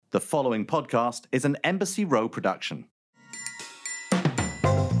The following podcast is an Embassy Row production.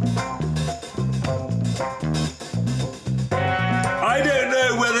 I don't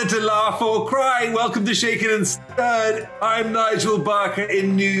know whether to laugh or cry. Welcome to Shaken and Stirred. I'm Nigel Barker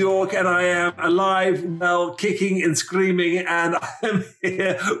in New York, and I am alive, well, kicking and screaming, and I'm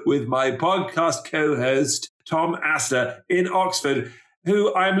here with my podcast co-host, Tom Astor, in Oxford,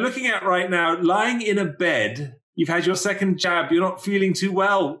 who I'm looking at right now, lying in a bed. You've had your second jab. You're not feeling too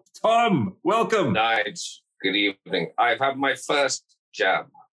well. Tom, welcome. Nigel, good evening. I've had my first jab.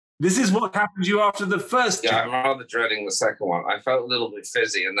 This is what happened to you after the first jab. Yeah, I'm rather dreading the second one. I felt a little bit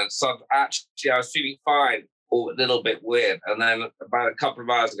fizzy, and then actually I was feeling fine, or a little bit weird. And then about a couple of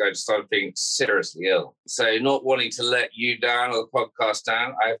hours ago, I just started feeling seriously ill. So not wanting to let you down or the podcast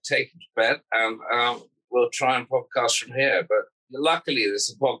down, I have taken to bed, and we'll try and podcast from here. But luckily, this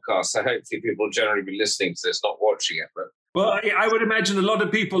is a podcast, so hopefully people will generally be listening to this, not watching it. But well, I would imagine a lot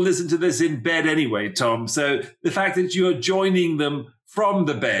of people listen to this in bed anyway, Tom. So the fact that you're joining them from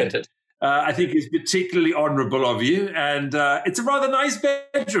the bed, I think is particularly honourable of you. And it's a rather nice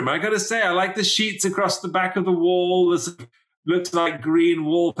bedroom, I got to say. I like the sheets across the back of the wall. This looks like green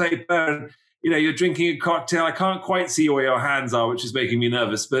wallpaper. And, you know, you're drinking a cocktail. I can't quite see where your hands are, which is making me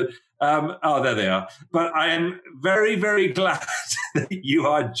nervous. But, there they are. But I am very, very glad that you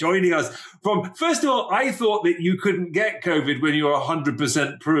are joining us from, first of all, I thought that you couldn't get COVID when you were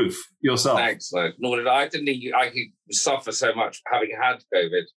 100% proof yourself. Thanks, nor did I. I didn't think I could suffer so much having had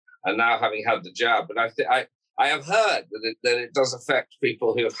COVID and now having had the jab. But I have heard that it does affect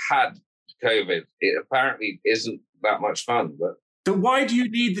people who have had COVID. It apparently isn't that much fun. But so why do you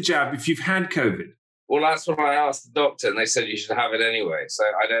need the jab if you've had COVID? Well, that's what I asked the doctor, and they said you should have it anyway. So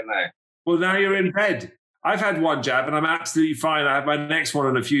I don't know. Well, now you're in bed. I've had one jab, and I'm absolutely fine. I have my next one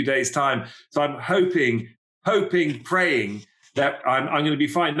in a few days' time. So I'm hoping, praying that I'm going to be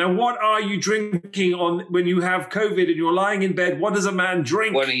fine. Now, what are you drinking on when you have COVID and you're lying in bed? What does a man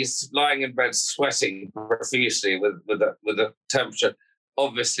drink? When he's lying in bed sweating profusely with a temperature,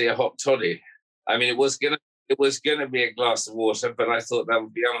 obviously a hot toddy. I mean, it was gonna be a glass of water, but I thought that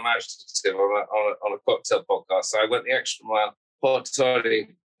would be unimaginative on a cocktail podcast. So I went the extra mile. Hot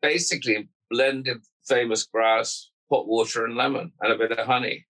toddy, basically blended famous grouse, hot water and lemon, and a bit of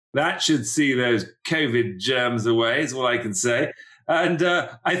honey. That should see those COVID germs away, is all I can say. And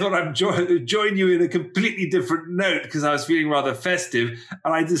I thought I'd join you in a completely different note because I was feeling rather festive,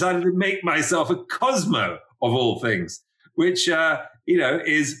 and I decided to make myself a Cosmo of all things, which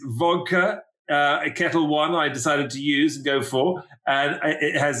is vodka. A Kettle One I decided to use and go for. And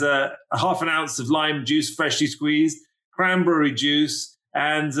it has a half an ounce of lime juice, freshly squeezed, cranberry juice,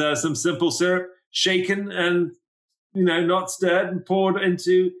 and some simple syrup, shaken and, not stirred and poured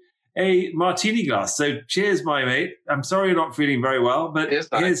into a martini glass. So cheers, my mate. I'm sorry you're not feeling very well, but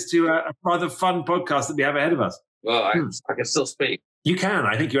here's to a rather fun podcast that we have ahead of us. Well, I can still speak. You can.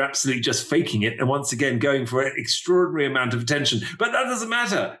 I think you're absolutely just faking it and once again going for an extraordinary amount of attention. But that doesn't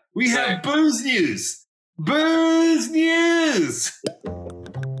matter. We have booze news. Booze news!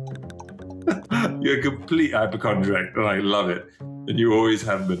 You're a complete hypochondriac, and I love it. And you always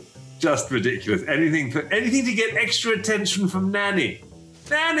have been. Just ridiculous. Anything to get extra attention from Nanny.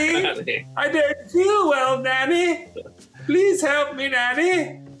 Nanny! I don't feel well, Nanny! Please help me,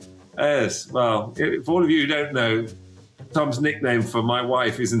 Nanny! Yes, well, if all of you don't know, Tom's nickname for my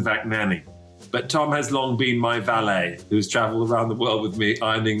wife is in fact Nanny. But Tom has long been my valet, who's traveled around the world with me,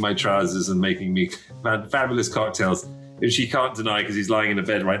 ironing my trousers and making me fabulous cocktails, which he can't deny because he's lying in a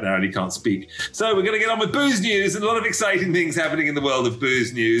bed right now and he can't speak. So we're going to get on with booze news, and a lot of exciting things happening in the world of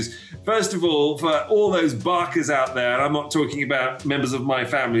booze news. First of all, for all those barkers out there, and I'm not talking about members of my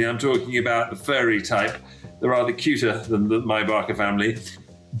family, I'm talking about the furry type. They're rather cuter than my Barker family.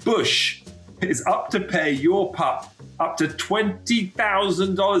 Bush is up to pay your pup up to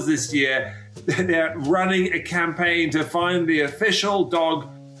 $20,000 this year. They're running a campaign to find the official dog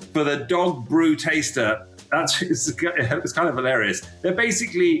for the dog brew taster. It's kind of hilarious. They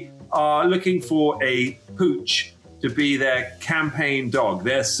basically are looking for a pooch to be their campaign dog,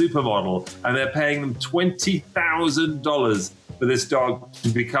 their supermodel, and they're paying them $20,000 for this dog to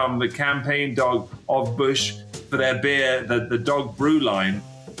become the campaign dog of Bush for their beer, the dog brew line.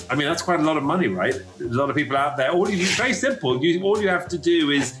 I mean, that's quite a lot of money, right? There's a lot of people out there. It's very simple. All you have to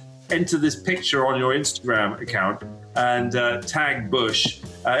do is enter this picture on your Instagram account and tag Bush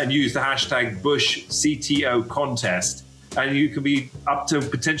and use the hashtag BushCTO contest. And you can be up to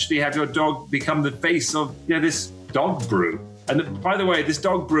potentially have your dog become the face of this dog brew. And by the way, this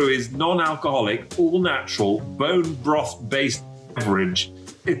dog brew is non-alcoholic, all natural, bone broth-based beverage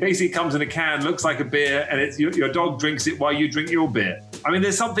It basically comes in a can, looks like a beer, and it's your dog drinks it while you drink your beer. I mean,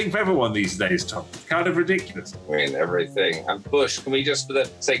 there's something for everyone these days, Tom. It's kind of ridiculous. I mean, everything. And Bush, can we just, for the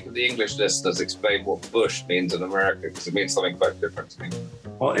sake of the English listeners, explain what Bush means in America? Because it means something quite different to me.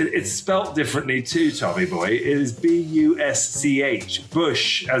 Well, it's spelt differently too, Tommy boy. It is B-U-S-C-H.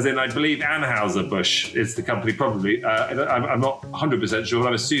 Bush, as in, I believe, Anheuser-Busch is the company, probably. I'm not 100% sure, but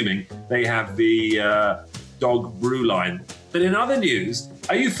I'm assuming they have the dog brew line. But in other news,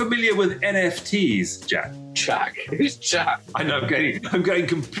 are you familiar with NFTs, Jack? Jack? Who's Jack? I know, I'm going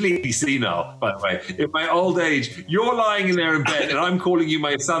completely senile, by the way. In my old age, you're lying in there in bed and I'm calling you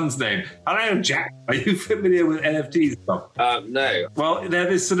my son's name. Hello, Jack. Are you familiar with NFTs, Tom? No. Well, they're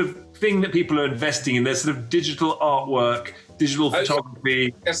this sort of thing that people are investing in. They're sort of digital artwork, digital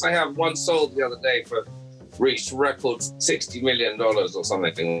photography. Yes, I have one sold the other day for reached record $60 million or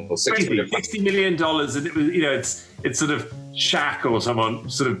something. Or $60 million. And it was, it's sort of Shaq or someone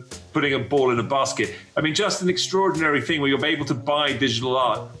sort of putting a ball in a basket. I mean, just an extraordinary thing where you'll be able to buy digital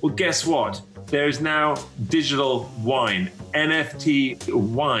art. Well, guess what? There is now digital wine, NFT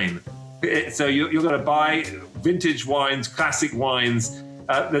wine. So you're going to buy vintage wines, classic wines.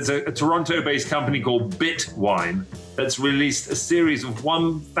 There's a Toronto-based company called Bitwine that's released a series of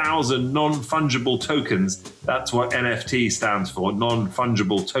 1,000 non-fungible tokens. That's what NFT stands for,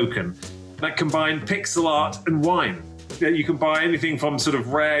 non-fungible token, that combine pixel art and wine. You can buy anything from sort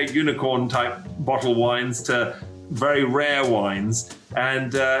of rare unicorn-type bottle wines to very rare wines.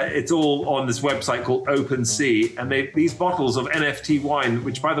 And it's all on this website called OpenSea. And these bottles of NFT wine,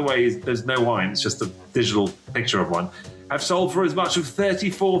 which, by the way, there's no wine, it's just a digital picture of one, have sold for as much as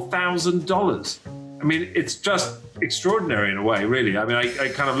 $34,000. I mean, it's just extraordinary in a way, really. I mean, I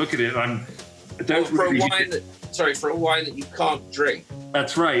kind of look at it and for a wine that you can't drink.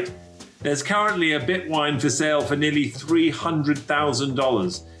 That's right. There's currently a Bitwine for sale for nearly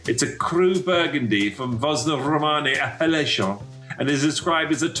 $300,000. It's a Cru Burgundy from Vosne Romane Appellation and is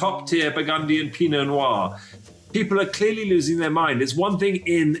described as a top-tier Burgundian Pinot Noir. People are clearly losing their mind. It's one thing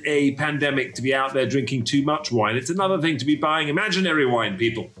in a pandemic to be out there drinking too much wine. It's another thing to be buying imaginary wine,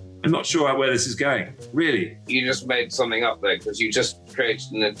 people. I'm not sure where this is going, really. You just made something up there because you just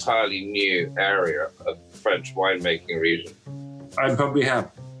created an entirely new area of the French winemaking region. I probably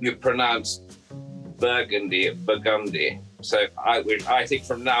have. You pronounced Burgundy. So I think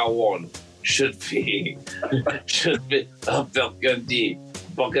from now on should be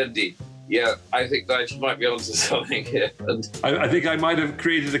Burgundy. Yeah, I think I might be onto something here. I think I might have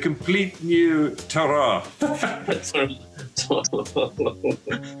created a complete new terroir.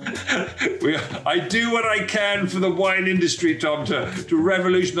 I do what I can for the wine industry, Tom, to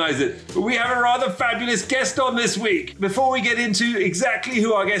revolutionize it. But we have a rather fabulous guest on this week. Before we get into exactly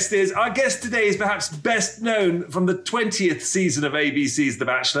who our guest is, our guest today is perhaps best known from the 20th season of ABC's The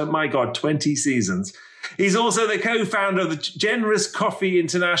Bachelor. My God, 20 seasons. He's also the co-founder of the Generous Coffee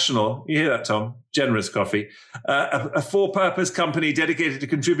International. You hear that, Tom? Generous Coffee. A for-purpose company dedicated to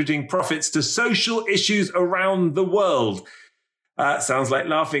contributing profits to social issues around the world. Sounds like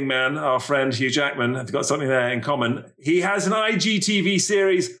Laughing Man, our friend Hugh Jackman. I've got something there in common. He has an IGTV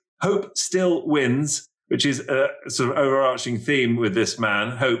series, Hope Still Wins, which is a sort of overarching theme with this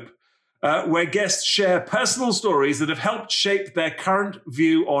man, Hope, where guests share personal stories that have helped shape their current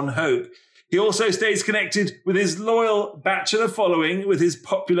view on hope. He also stays connected with his loyal Bachelor following with his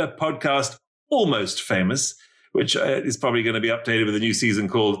popular podcast, Almost Famous, which is probably going to be updated with a new season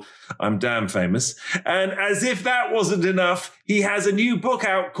called I'm Damn Famous. And as if that wasn't enough, he has a new book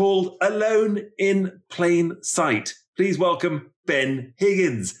out called Alone in Plain Sight. Please welcome Ben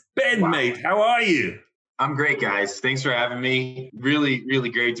Higgins. Ben, wow. Mate, how are you? I'm great, guys. Thanks for having me. Really, really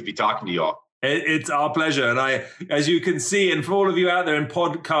great to be talking to you all. It's our pleasure. And as you can see, and for all of you out there in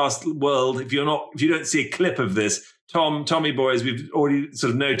podcast world, if you don't see a clip of this, Tommy boy, as we've already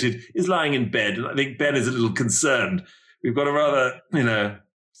sort of noted, is lying in bed. And I think Ben is a little concerned. We've got a rather,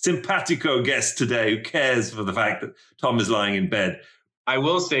 simpatico guest today who cares for the fact that Tom is lying in bed. I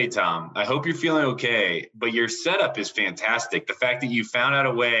will say, Tom, I hope you're feeling okay, but your setup is fantastic. The fact that you found out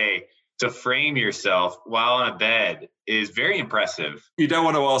a way to frame yourself while on a bed is very impressive. You don't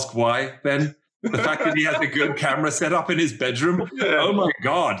want to ask why, Ben? The fact that he has a good camera set up in his bedroom? Oh my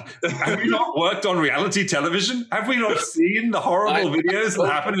God. Have we not worked on reality television? Have we not seen the horrible videos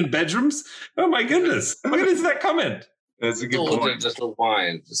that happen in bedrooms? Oh my goodness. Look at that comment. That's a good point.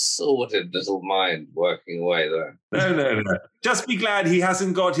 Sorted little mind working away there. No. Just be glad he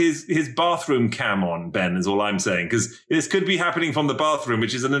hasn't got his bathroom cam on, Ben, is all I'm saying, because this could be happening from the bathroom,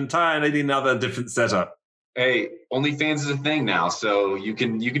 which is an entirely another different setup. Hey, OnlyFans is a thing now, so you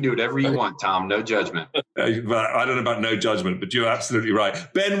can do whatever you want, Tom. No judgment. But I don't know about no judgment, but you're absolutely right.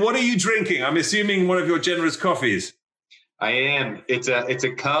 Ben, what are you drinking? I'm assuming one of your generous coffees. I am. It's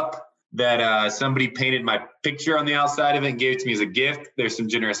a cup that somebody painted my picture on the outside of it and gave it to me as a gift. There's some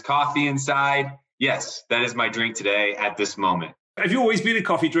generous coffee inside. Yes, that is my drink today at this moment. Have you always been a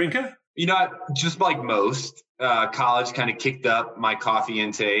coffee drinker? You know, just like most, college kind of kicked up my coffee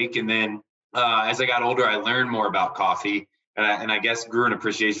intake, and then as I got older, I learned more about coffee, and I guess grew an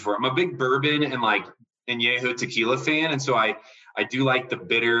appreciation for it. I'm a big bourbon and añejo tequila fan, and so I do like the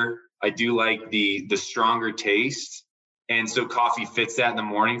bitter. I do like the stronger taste, and so coffee fits that in the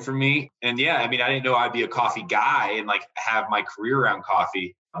morning for me. And yeah, I mean, I didn't know I'd be a coffee guy and like have my career around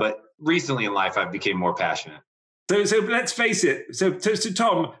coffee, but recently in life, I've become more passionate. So let's face it. So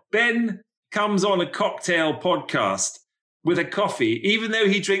Tom, Ben comes on a cocktail podcast with a coffee, even though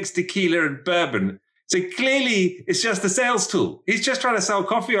he drinks tequila and bourbon. So clearly it's just a sales tool. He's just trying to sell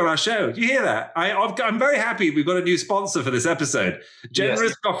coffee on our show. Do you hear that? I'm very happy we've got a new sponsor for this episode.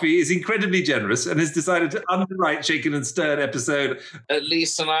 Generous Coffee is incredibly generous and has decided to underwrite Shaken and Stirred episode. At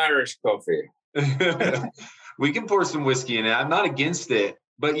least an Irish coffee. We can pour some whiskey in it. I'm not against it.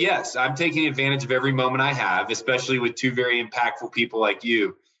 But yes, I'm taking advantage of every moment I have, especially with two very impactful people like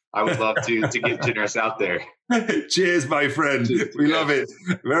you. I would love to get generous out there. Cheers, my friend. We love it.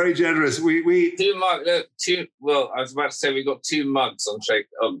 Very generous. We 2 mugs. Well, I was about to say we got 2 mugs on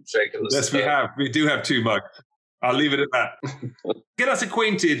Shaken. Yes, we have. We do have 2 mugs. I'll leave it at that. Get us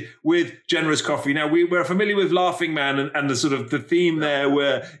acquainted with Generous Coffee. Now, we're familiar with Laughing Man and the sort of the theme there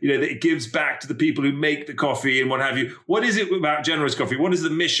where, that it gives back to the people who make the coffee and what have you. What is it about Generous Coffee? What is the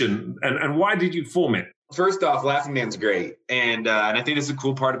mission and why did you form it? First off, Laughing Man's great. And I think that's the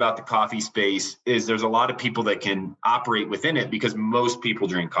cool part about the coffee space is there's a lot of people that can operate within it because most people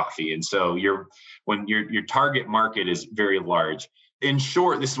drink coffee. And so your target market is very large. In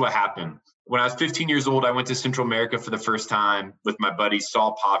short, this is what happened. When I was 15 years old, I went to Central America for the first time with my buddies,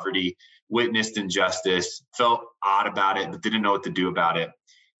 saw poverty, witnessed injustice, felt odd about it, but didn't know what to do about it.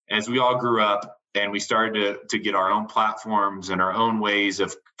 As we all grew up and we started to get our own platforms and our own ways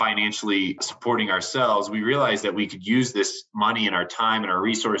of financially supporting ourselves, we realized that we could use this money and our time and our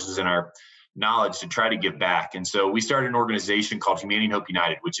resources and our knowledge to try to give back. And so we started an organization called Humanity and Hope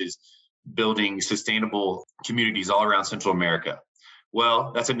United, which is building sustainable communities all around Central America.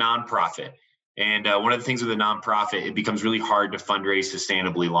 Well, that's a nonprofit. And one of the things with a nonprofit, it becomes really hard to fundraise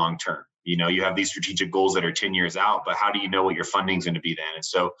sustainably long term. You have these strategic goals that are 10 years out, but how do you know what your funding is going to be then? And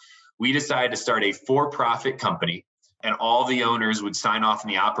so we decided to start a for-profit company, and all the owners would sign off in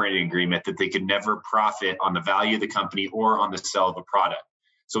the operating agreement that they could never profit on the value of the company or on the sale of a product.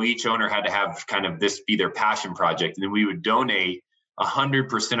 So each owner had to have kind of this be their passion project. And then we would donate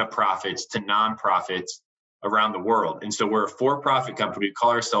 100% of profits to nonprofits around the world. And so we're a for-profit company. We call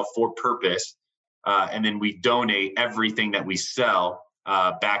ourselves For Purpose. And then we donate everything that we sell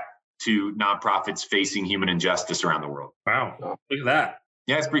back to nonprofits facing human injustice around the world. Wow. Look at that.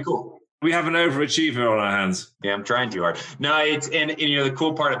 Yeah, it's pretty cool. We have an overachiever on our hands. Yeah, I'm trying too hard. No, and the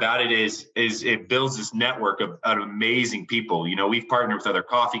cool part about it is it builds this network of amazing people. We've partnered with other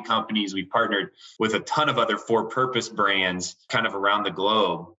coffee companies. We've partnered with a ton of other for-purpose brands kind of around the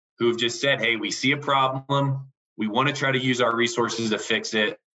globe who have just said, hey, we see a problem. We want to try to use our resources to fix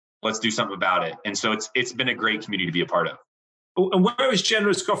it. Let's do something about it. And so it's been a great community to be a part of. And where is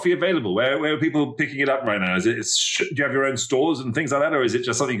Generous Coffee available? Where are people picking it up right now? Do you have your own stores and things like that? Or is it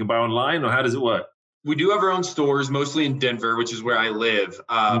just something you can buy online? Or how does it work? We do have our own stores, mostly in Denver, which is where I live.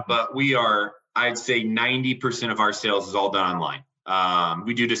 But we are, I'd say 90% of our sales is all done online.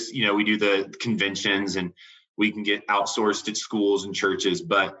 We do this, we do the conventions and we can get outsourced at schools and churches.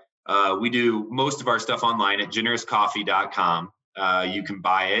 But we do most of our stuff online at generouscoffee.com. You can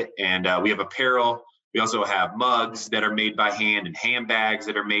buy it. And we have apparel. We also have mugs that are made by hand and handbags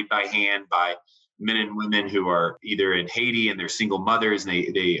that are made by hand by men and women who are either in Haiti and they're single mothers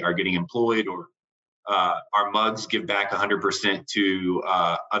and they are getting employed, or our mugs give back 100% to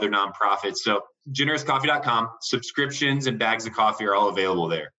other nonprofits. So generouscoffee.com, subscriptions and bags of coffee are all available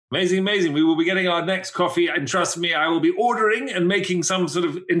there. Amazing. We will be getting our next coffee. And trust me, I will be ordering and making some sort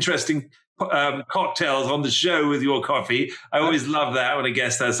of interesting cocktails on the show with your coffee. I always love that when a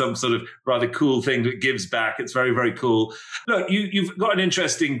guest has some sort of rather cool thing that gives back. It's very, very cool. Look, you've got an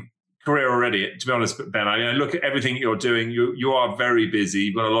interesting career already, to be honest, Ben. I look at everything you're doing. You are very busy.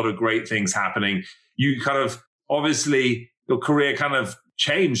 You've got a lot of great things happening. You kind of, obviously, your career kind of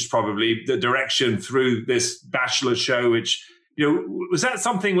changed probably the direction through this Bachelor show, which, was that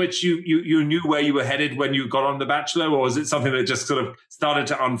something which you knew where you were headed when you got on The Bachelor, or was it something that just sort of started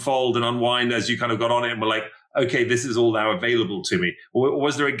to unfold and unwind as you kind of got on it and were like, okay, this is all now available to me? Or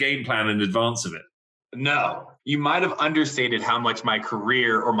was there a game plan in advance of it? No, you might have understated how much my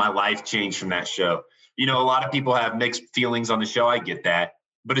career or my life changed from that show. A lot of people have mixed feelings on the show. I get that,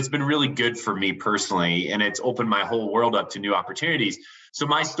 but it's been really good for me personally, and it's opened my whole world up to new opportunities. So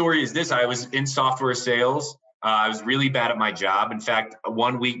my story is this: I was in software sales. I was really bad at my job. In fact,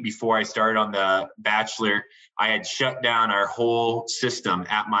 1 week before I started on The Bachelor, I had shut down our whole system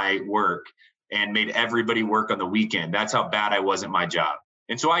at my work and made everybody work on the weekend. That's how bad I was at my job.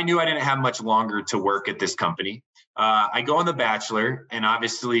 And so I knew I didn't have much longer to work at this company. I go on The Bachelor, and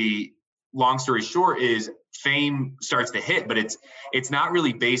obviously, long story short, is fame starts to hit, but it's not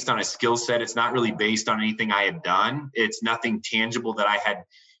really based on a skill set. It's not really based on anything I had done. It's nothing tangible that I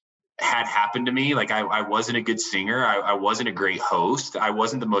had happened to me. Like I wasn't a good singer. I wasn't a great host. I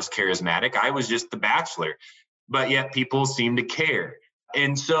wasn't the most charismatic. I was just The Bachelor, but yet people seemed to care.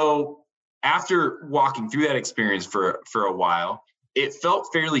 And so after walking through that experience for a while, it felt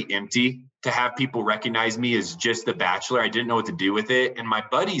fairly empty to have people recognize me as just The Bachelor. I didn't know what to do with it. And my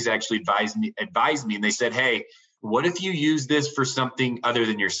buddies actually advised me and they said, hey, what if you use this for something other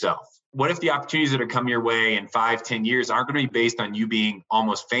than yourself? What if the opportunities that are coming your way in 5-10 years aren't going to be based on you being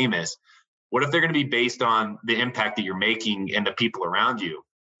almost famous? What if they're going to be based on the impact that you're making and the people around you?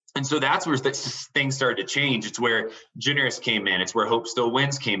 And so that's where things started to change. It's where Generous came in. It's where Hope Still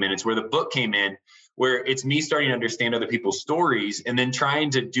Wins came in. It's where the book came in, where it's me starting to understand other people's stories and then trying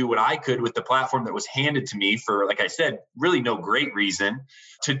to do what I could with the platform that was handed to me for, like I said, really no great reason,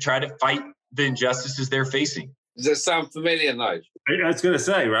 to try to fight the injustices they're facing. Does that sound familiar, Nige? I was going to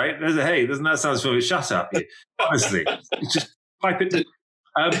say, right? Hey, doesn't that sound familiar? Shut up, you. Honestly. Just pipe it.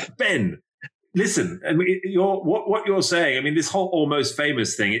 Ben, listen, I mean, what you're saying, I mean, this whole Almost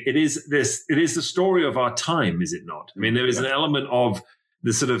Famous thing, it is the story of our time, is it not? I mean, there is an element of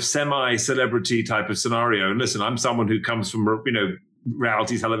the sort of semi-celebrity type of scenario. And listen, I'm someone who comes from,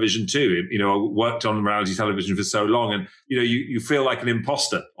 reality television too. Worked on reality television for so long, and, you feel like an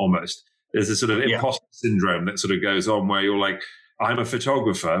imposter almost. There's a sort of imposter syndrome that sort of goes on where you're like, I'm a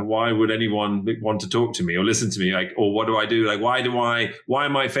photographer. Why would anyone want to talk to me or listen to me? Like, or what do I do? Like, why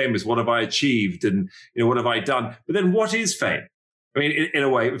am I famous? What have I achieved? And, what have I done? But then what is fame? I mean, in a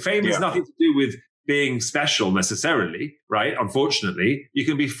way, fame has nothing to do with being special necessarily, right? Unfortunately, you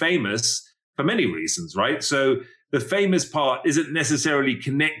can be famous for many reasons, right? So the famous part isn't necessarily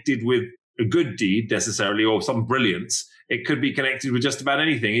connected with a good deed necessarily or some brilliance. It could be connected with just about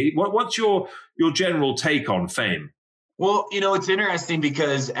anything. What's your general take on fame? Well, it's interesting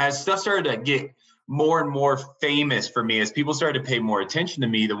because as stuff started to get more and more famous for me, as people started to pay more attention to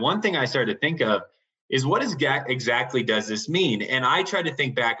me, the one thing I started to think of is what exactly does this mean? And I tried to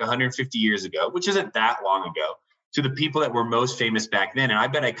think back 150 years ago, which isn't that long ago, to the people that were most famous back then. And I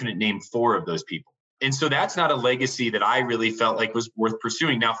bet I couldn't name 4 of those people. And so that's not a legacy that I really felt like was worth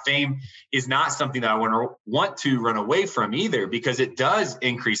pursuing. Now, fame is not something that I want to run away from either, because it does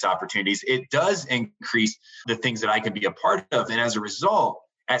increase opportunities. It does increase the things that I can be a part of. And as a result,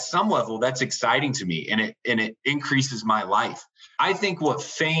 at some level, that's exciting to me, and it increases my life. I think what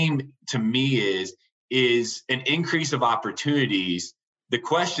fame to me is an increase of opportunities. The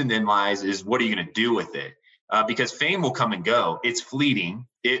question then lies is, what are you going to do with it? Because fame will come and go. It's fleeting.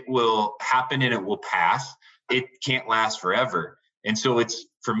 It will happen and it will pass. It can't last forever. And so it's,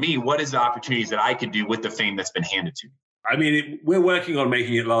 for me, what is the opportunities that I could do with the fame that's been handed to me? I mean, we're working on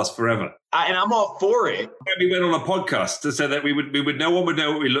making it last forever. And I'm all for it. We went on a podcast so that no one would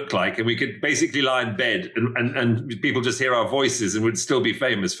know what we look like, and we could basically lie in bed and people just hear our voices and would still be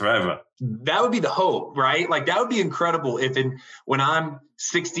famous forever. That would be the hope, right? Like, that would be incredible if when I'm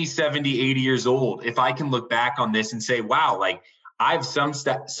 60, 70, 80 years old, if I can look back on this and say, wow, like I've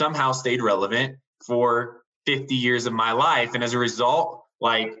somehow stayed relevant for 50 years of my life. And as a result,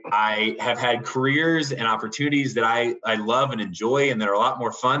 like, I have had careers and opportunities that I love and enjoy and that are a lot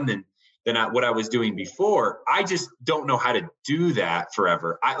more fun than what I was doing before. I just don't know how to do that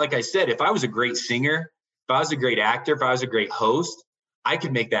forever. Like I said, if I was a great singer, if I was a great actor, if I was a great host, I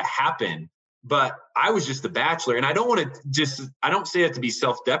could make that happen. But I was just The Bachelor. And I don't say that to be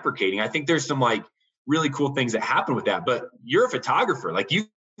self-deprecating. I think there's some like really cool things that happen with that. But you're a photographer. Like, you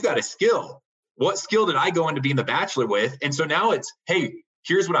got a skill. What skill did I go into being The Bachelor with? And so now it's, hey,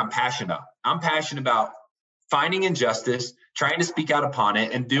 here's what I'm passionate about. I'm passionate about finding injustice, trying to speak out upon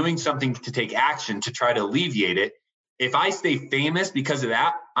it, and doing something to take action to try to alleviate it. If I stay famous because of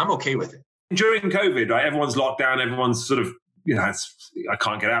that, I'm okay with it. During COVID, right, everyone's locked down, everyone's sort of I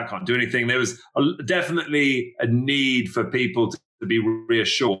can't get out, can't do anything. There was definitely a need for people to be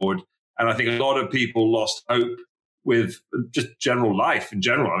reassured. And I think a lot of people lost hope with just general life in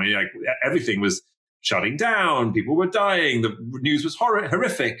general. I mean, like, everything was shutting down. People were dying. The news was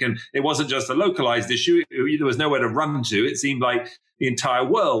horrific. And it wasn't just a localized issue. There was nowhere to run to. It seemed like the entire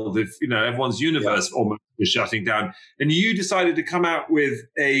world, everyone's universe almost was shutting down. And you decided to come out with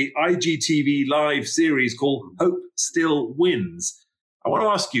a IGTV live series called Hope Still Wins. I want to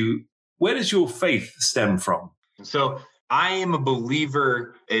ask you, where does your faith stem from? So I am a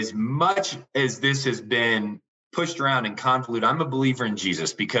believer, as much as this has been pushed around and convoluted, I'm a believer in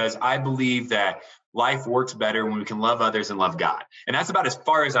Jesus, because I believe that life works better when we can love others and love God. And that's about as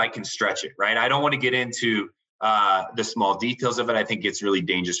far as I can stretch it, right? I don't want to get into the small details of it. I think it's really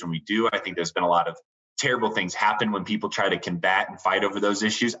dangerous when we do. I think there's been a lot of terrible things happen when people try to combat and fight over those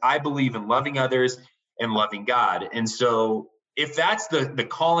issues. I believe in loving others and loving God. And so if that's the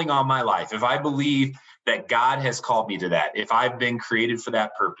calling on my life, if I believe that God has called me to that, if I've been created for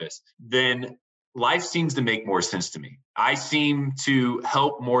that purpose, then life seems to make more sense to me. I seem to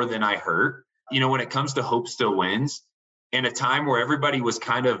help more than I hurt. When it comes to Hope Still Wins, in a time where everybody was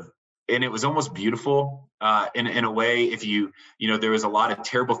kind of, and it was almost beautiful in a way, if there was a lot of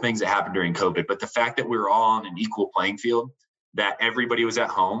terrible things that happened during COVID, but the fact that we were all on an equal playing field, that everybody was at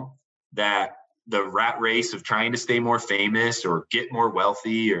home, that the rat race of trying to stay more famous or get more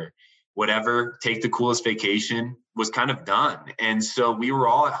wealthy or whatever, take the coolest vacation, was kind of done. And so we were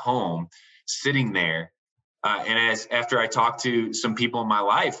all at home sitting there. And after I talked to some people in my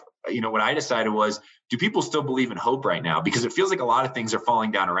life, what I decided was, do people still believe in hope right now? Because it feels like a lot of things are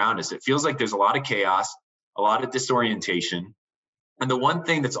falling down around us. It feels like there's a lot of chaos, a lot of disorientation. And the one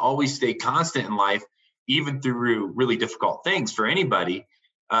thing that's always stayed constant in life, even through really difficult things for anybody,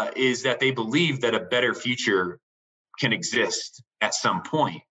 is that they believe that a better future can exist at some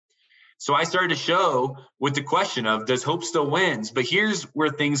point. So I started a show with the question of, does hope still wins? But here's where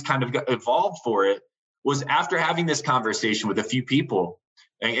things kind of got evolved for it, was after having this conversation with a few people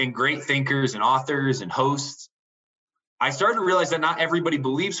and great thinkers and authors and hosts, I started to realize that not everybody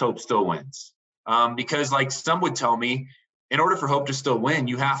believes hope still wins. Because like some would tell me, in order for hope to still win,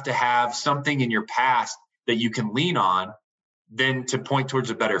 you have to have something in your past that you can lean on then to point towards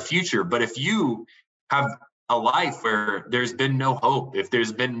a better future. But if you have a life where there's been no hope, if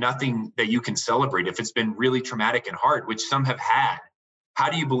there's been nothing that you can celebrate, if it's been really traumatic and hard, which some have had, how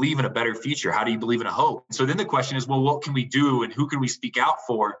do you believe in a better future? How do you believe in a hope? So then the question is, well, what can we do and who can we speak out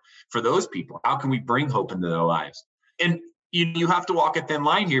for those people? How can we bring hope into their lives? And you have to walk a thin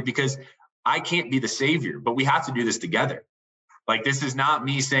line here, because I can't be the savior, but we have to do this together. Like, this is not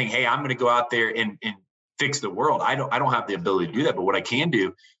me saying, hey, I'm going to go out there and fix the world. I don't have the ability to do that. But what I can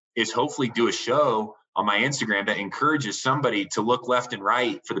do is hopefully do a show on my Instagram that encourages somebody to look left and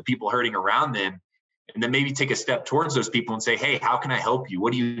right for the people hurting around them, and then maybe take a step towards those people and say, hey, how can I help you?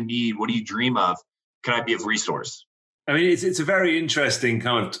 What do you need? What do you dream of? Can I be of resource? I mean, it's a very interesting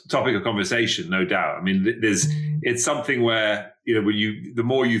kind of topic of conversation, no doubt. I mean, it's something where, the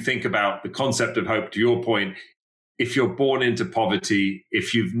more you think about the concept of hope, to your point, if you're born into poverty,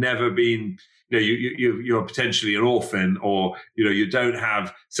 if you've never been, you're potentially an orphan, or, you don't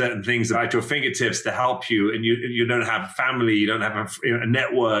have certain things at your fingertips to help you, and you don't have a family, you don't have a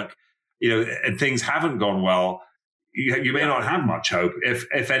network, and things haven't gone well, you may not have much hope,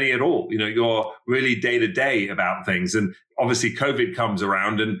 if any at all. You're really day to day about things. And obviously COVID comes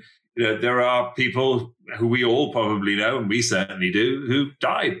around, and, there are people who we all probably know, and we certainly do, who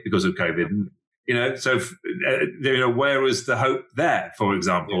died because of COVID. And, so, where was the hope there, for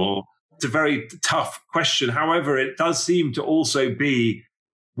example? Yeah. It's a very tough question. However, it does seem to also be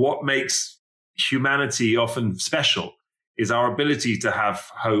what makes humanity often special, is our ability to have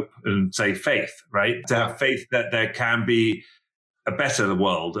hope and, say, faith, right? To have faith that there can be a better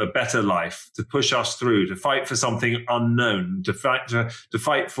world, a better life, to push us through, to fight for something unknown, to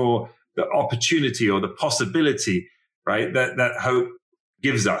fight for the opportunity or the possibility, right? That hope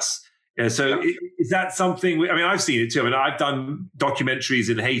gives us. So is that something? I mean, I've seen it too. I mean, I've done documentaries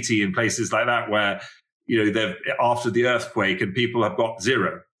in Haiti and places like that where, they've after the earthquake and people have got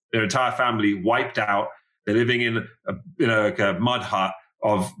zero, their entire family wiped out. They're living in a mud hut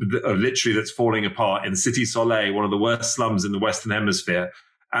of literally that's falling apart in Cité Soleil, one of the worst slums in the Western Hemisphere.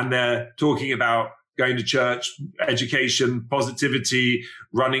 And they're talking about going to church, education, positivity,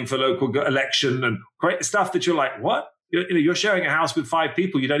 running for local election, and great stuff that you're like, what? You're sharing a house with 5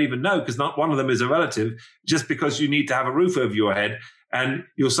 people you don't even know, because not one of them is a relative, just because you need to have a roof over your head. And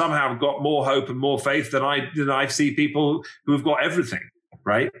you'll somehow have got more hope and more faith than I see people who have got everything.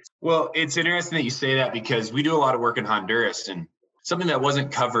 right? Well, it's interesting that you say that because we do a lot of work in Honduras, and something that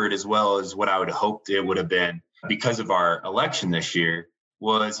wasn't covered as well as what I would have hoped it would have been because of our election this year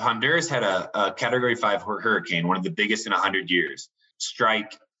was Honduras had a Category 5 hurricane, one of the biggest in 100 years,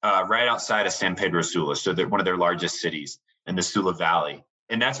 strike right outside of San Pedro Sula. So they're one of their largest cities in the Sula Valley.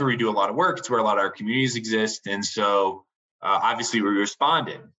 And that's where we do a lot of work. It's where a lot of our communities exist. And so obviously we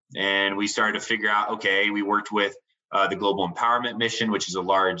responded and we started to figure out, okay, we worked with the Global Empowerment Mission, which is a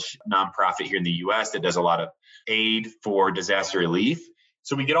large nonprofit here in the US that does a lot of aid for disaster relief.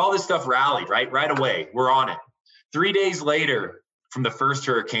 So we get all this stuff rallied right away. We're on it. 3 days later from the first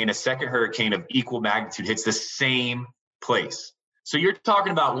hurricane, a second hurricane of equal magnitude hits the same place. So you're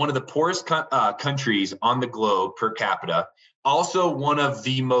talking about one of the poorest countries on the globe per capita, also one of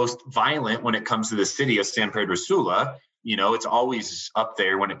the most violent when it comes to the city of San Pedro Sula. You know, it's always up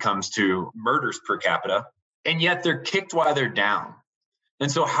there when it comes to murders per capita, and yet they're kicked while they're down.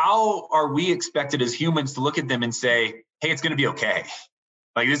 And so how are we expected as humans to look at them and say, hey, it's going to be okay.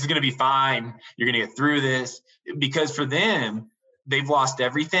 Like, this is going to be fine. You're going to get through this. Because for them, they've lost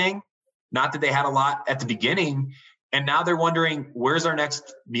everything. Not that they had a lot at the beginning. And now they're wondering, where's our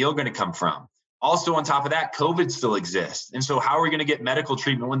next meal going to come from? Also, on top of that, COVID still exists. And so how are we going to get medical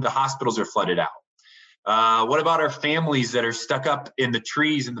treatment when the hospitals are flooded out? What about our families that are stuck up in the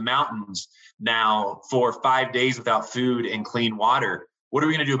trees in the mountains now for 5 days without food and clean water? What are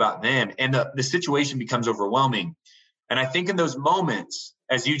we going to do about them? And the situation becomes overwhelming. And I think in those moments,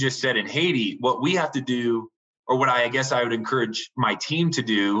 as you just said in Haiti, what we have to do, or what I guess I would encourage my team to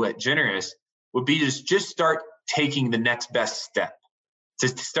do at Generous, would be to just start taking the next best step, to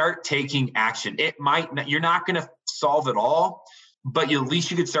start taking action. It might not, you're not going to solve it all, but at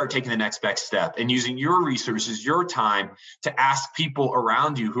least you could start taking the next best step and using your resources, your time to ask people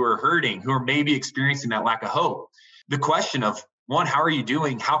around you who are hurting, who are maybe experiencing that lack of hope. The question of, one, how are you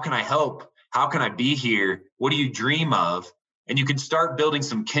doing? How can I help? How can I be here? What do you dream of? And you can start building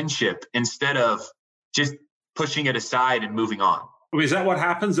some kinship instead of just pushing it aside and moving on. I mean, is that what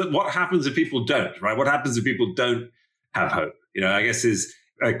happens? What happens if people don't, right? What happens if people don't have hope? You know, I guess is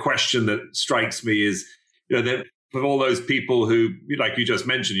a question that strikes me is, you know, that for all those people who, like you just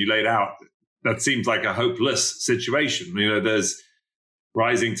mentioned, you laid out, that seems like a hopeless situation. You know, there's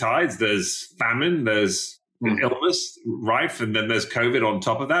rising tides, there's famine, there's illness rife, and then there's COVID on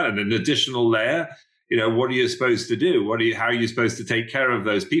top of that, and an additional layer. You know, what are you supposed to do? How are you supposed to take care of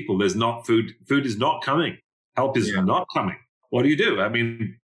those people? There's not food. Food is not coming. Help is not coming. What do you do? I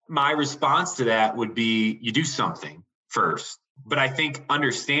mean, my response to that would be you do something first. But I think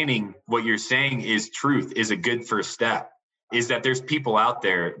understanding what you're saying is truth is a good first step, is that there's people out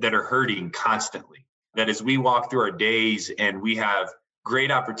there that are hurting constantly, that as we walk through our days and we have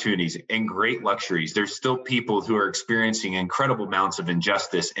great opportunities and great luxuries, there's still people who are experiencing incredible amounts of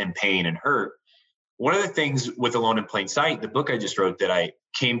injustice and pain and hurt. One of the things with Alone in Plain Sight, the book I just wrote, that I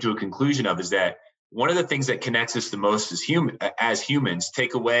came to a conclusion of is that one of the things that connects us the most as humans,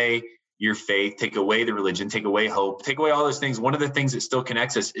 take away your faith, take away the religion, take away hope, take away all those things. One of the things that still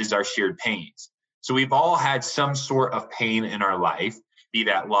connects us is our shared pains. So we've all had some sort of pain in our life, be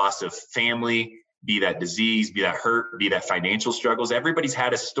that loss of family, be that disease, be that hurt, be that financial struggles. Everybody's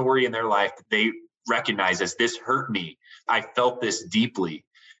had a story in their life that they recognize as, this hurt me. I felt this deeply.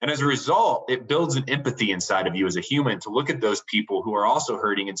 And as a result, it builds an empathy inside of you as a human to look at those people who are also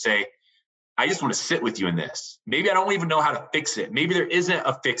hurting and say, I just want to sit with you in this. Maybe I don't even know how to fix it. Maybe there isn't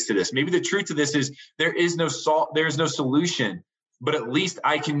a fix to this. Maybe the truth of this is there is no solution, but at least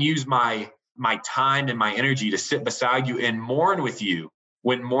I can use my time and my energy to sit beside you and mourn with you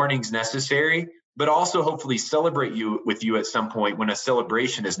when mourning's necessary, but also hopefully celebrate with you at some point when a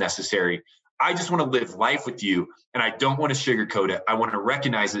celebration is necessary. I just want to live life with you, and I don't want to sugarcoat it. I want to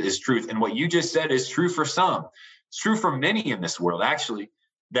recognize it as truth. And what you just said is true for some. It's true for many in this world, actually,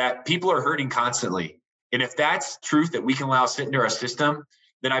 that people are hurting constantly. And if that's truth that we can allow sit into our system,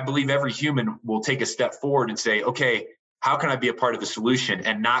 then I believe every human will take a step forward and say, okay, how can I be a part of the solution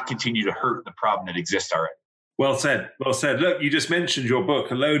and not continue to hurt the problem that exists already? Well said. Well said. Look, you just mentioned your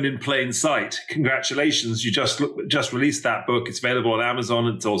book, Alone in Plain Sight. Congratulations. You just released that book. It's available on Amazon.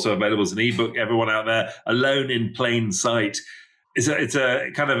 It's also available as an ebook. Everyone out there, Alone in Plain Sight. It's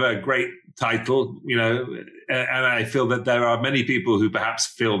a kind of a great title, you know, and I feel that there are many people who perhaps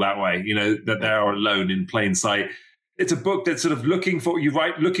feel that way, you know, that they are alone in plain sight. It's a book that's sort of looking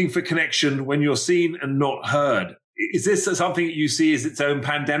for connection when you're seen and not heard. Is this something that you see as its own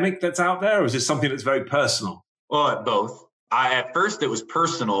pandemic that's out there, or is this something that's very personal? Well, both. At first, it was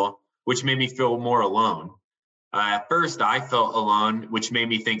personal, which made me feel more alone. At first, I felt alone, which made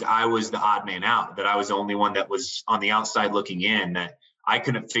me think I was the odd man out, that I was the only one that was on the outside looking in, that I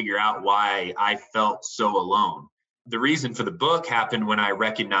couldn't figure out why I felt so alone. The reason for the book happened when I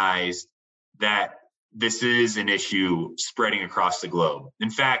recognized that this is an issue spreading across the globe. In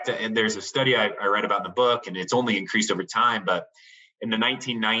fact, and there's a study I read about in the book, and it's only increased over time, but in the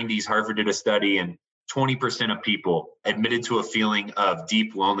 1990s, Harvard did a study, and 20% of people admitted to a feeling of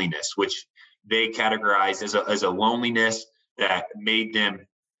deep loneliness, which they categorize as a loneliness that made them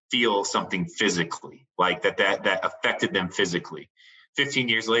feel something physically, like that affected them physically. 15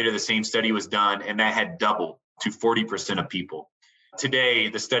 years later, the same study was done, and that had doubled to 40% of people. Today,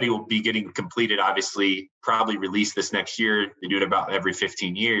 the study will be getting completed, obviously, probably released this next year. They do it about every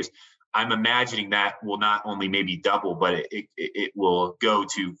 15 years. I'm imagining that will not only maybe double, but it will go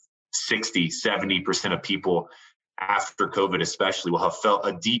to 60, 70% of people after COVID especially will have felt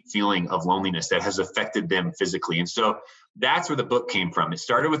a deep feeling of loneliness that has affected them physically. And so that's where the book came from. It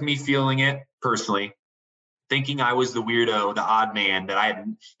started with me feeling it personally, thinking I was the weirdo, the odd man, that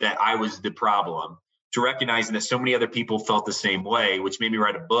I was the problem, to recognizing that so many other people felt the same way, which made me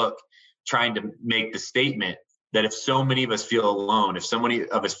write a book trying to make the statement that if so many of us feel alone, if so many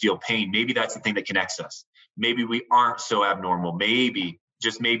of us feel pain, maybe that's the thing that connects us. Maybe we aren't so abnormal. Maybe,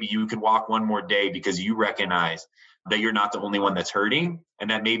 just maybe, you can walk one more day because you recognize that you're not the only one that's hurting, and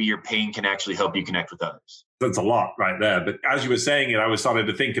that maybe your pain can actually help you connect with others. That's a lot right there. But as you were saying it, I was starting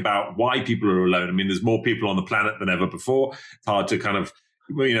to think about why people are alone. I mean, there's more people on the planet than ever before. It's hard to kind of,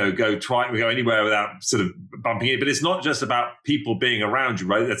 go anywhere without sort of bumping it. But it's not just about people being around you,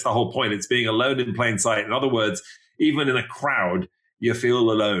 right? That's the whole point. It's being alone in plain sight. In other words, even in a crowd, you feel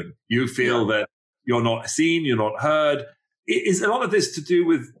alone. You feel that you're not seen, you're not heard. Is a lot of this to do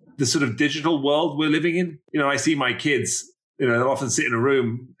with the sort of digital world we're living in? I see my kids, they'll often sit in a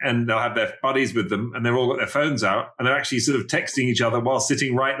room and they'll have their buddies with them, and they've all got their phones out, and they're actually sort of texting each other while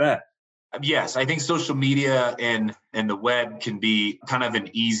sitting right there. Yes, I think social media and the web can be kind of an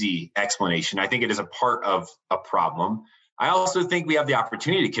easy explanation. I think it is a part of a problem. I also think we have the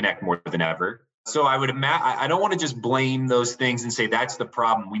opportunity to connect more than ever. So I don't want to just blame those things and say that's the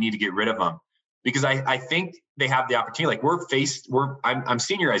problem, we need to get rid of them, because I think they have the opportunity. Like I'm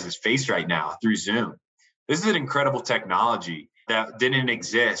seeing your guys' face right now through Zoom. This is an incredible technology that didn't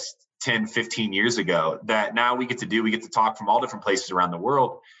exist 10, 15 years ago, that now we get to talk from all different places around the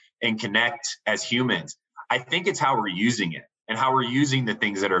world and connect as humans. I think it's how we're using it and how we're using the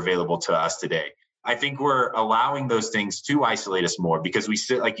things that are available to us today. I think we're allowing those things to isolate us more, because we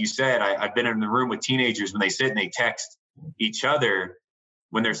sit, like you said, I've been in the room with teenagers when they sit and they text each other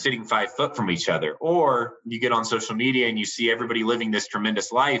when they're sitting 5 foot from each other. Or you get on social media and you see everybody living this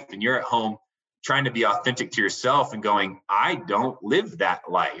tremendous life, and you're at home trying to be authentic to yourself and going, I don't live that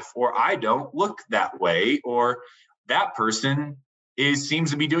life, or I don't look that way, or that person seems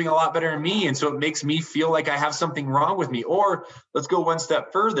to be doing a lot better than me. And so it makes me feel like I have something wrong with me. Or let's go one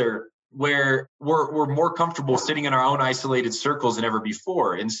step further, where we're more comfortable sitting in our own isolated circles than ever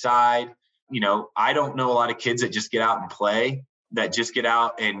before. Inside, I don't know a lot of kids that just get out and play, that just get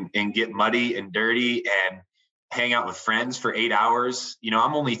out and get muddy and dirty and hang out with friends for 8 hours.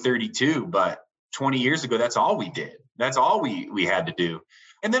 I'm only 32, but 20 years ago, that's all we did. That's all we had to do.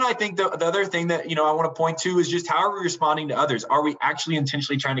 And then I think the other thing that, I want to point to is just, how are we responding to others? Are we actually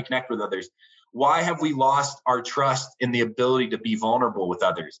intentionally trying to connect with others? Why have we lost our trust in the ability to be vulnerable with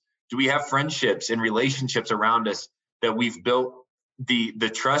others? Do we have friendships and relationships around us that we've built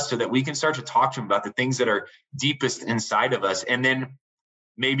the trust so that we can start to talk to them about the things that are deepest inside of us? And then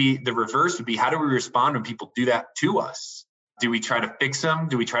maybe the reverse would be, how do we respond when people do that to us? Do we try to fix them?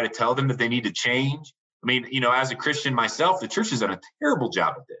 Do we try to tell them that they need to change? I mean, as a Christian myself, the church has done a terrible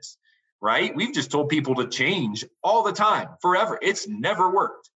job of this, right? We've just told people to change all the time, forever. It's never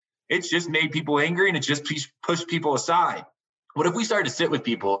worked. It's just made people angry, and it's just pushed people aside. What if we started to sit with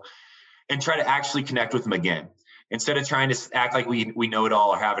people and try to actually connect with them again, instead of trying to act like we know it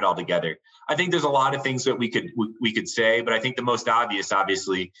all or have it all together? I think there's a lot of things that we could say, but I think the most obvious,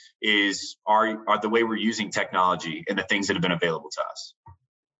 obviously, is are the way we're using technology and the things that have been available to us.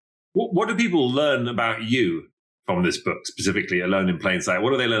 What do people learn about you from this book, specifically Alone in Plain Sight?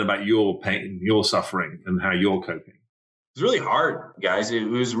 What do they learn about your pain, your suffering, and how you're coping? It's really hard, guys. It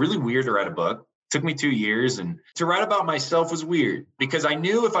was really weird to write a book. It took me 2 years, and to write about myself was weird, because I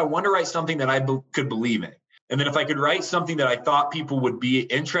knew if I wanted to write something that I could believe in, and then if I could write something that I thought people would be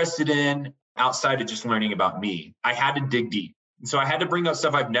interested in outside of just learning about me, I had to dig deep. And so I had to bring up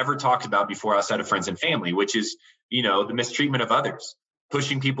stuff I've never talked about before outside of friends and family, which is, the mistreatment of others,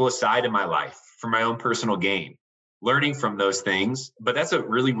 pushing people aside in my life for my own personal gain, learning from those things. But that's a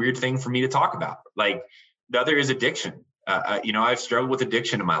really weird thing for me to talk about. Like, the other is addiction. I've struggled with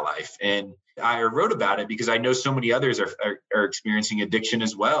addiction in my life, and I wrote about it because I know so many others are experiencing addiction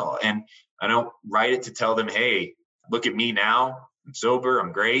as well. And I don't write it to tell them, hey, look at me now. I'm sober.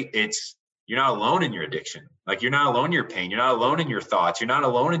 I'm great. You're not alone in your addiction. Like, you're not alone in your pain. You're not alone in your thoughts. You're not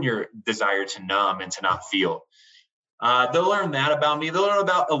alone in your desire to numb and to not feel. They'll learn that about me. They'll learn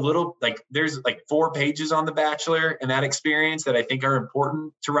about a little, like, there's like 4 pages on The Bachelor and that experience that I think are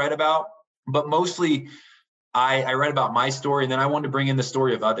important to write about. But mostly I read about my story, and then I wanted to bring in the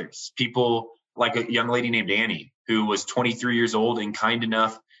story of others. People like a young lady named Annie, who was 23 years old and kind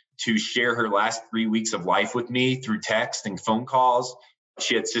enough to share her last 3 weeks of life with me through text and phone calls.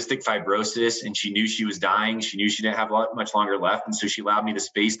 She had cystic fibrosis and she knew she was dying. She knew she didn't have much longer left. And so she allowed me the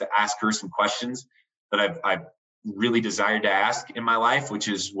space to ask her some questions that I've really desired to ask in my life, which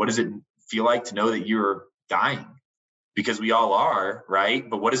is, what does it feel like to know that you're dying? Because we all are, right?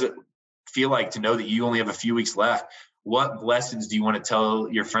 But what does it feel like to know that you only have a few weeks left? What lessons do you want to tell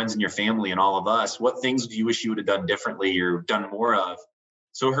your friends and your family and all of us? What things do you wish you would have done differently or done more of?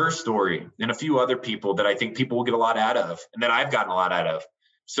 So her story and a few other people that I think people will get a lot out of and that I've gotten a lot out of.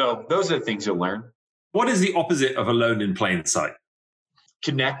 So those are the things you'll learn. What is the opposite of alone in plain sight?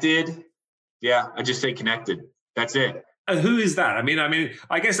 Connected. Yeah, I just say connected. That's it. And who is that?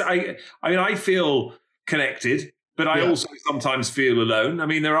 I guess I feel connected, but I also sometimes feel alone.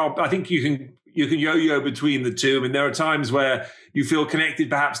 I think you can yo-yo between the two. There are times where you feel connected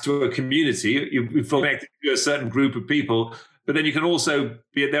perhaps to a community. You feel connected to a certain group of people, but then you can also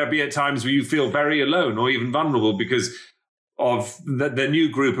be at times where you feel very alone or even vulnerable because of the new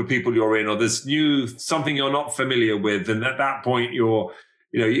group of people you're in, or this new something you're not familiar with. And at that point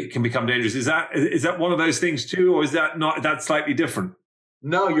it can become dangerous. Is that one of those things too? Or is that not, that's slightly different?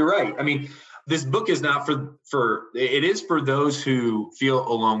 No, you're right. This book is not it is for those who feel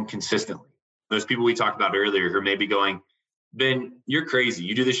alone consistently. Those people we talked about earlier who may be going, Ben, you're crazy.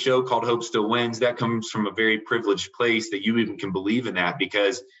 You do this show called Hope Still Wins. That comes from a very privileged place that you even can believe in that,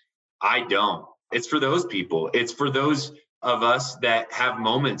 because I don't. It's for those people. It's for those of us that have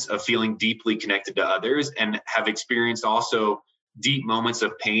moments of feeling deeply connected to others and have experienced also deep moments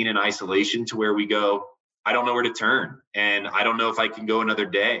of pain and isolation to where we go, I don't know where to turn. And I don't know if I can go another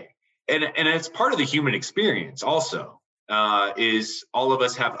day. And it's part of the human experience also, is all of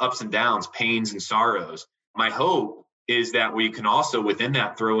us have ups and downs, pains and sorrows. My hope is that we can also within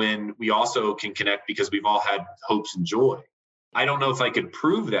that throw in, we also can connect because we've all had hopes and joy. I don't know if I could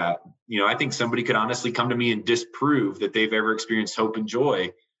prove that. I think somebody could honestly come to me and disprove that they've ever experienced hope and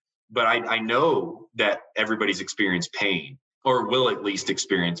joy. But I know that everybody's experienced pain, or will at least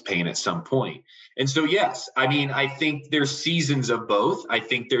experience pain at some point. And so, yes, I think there's seasons of both. I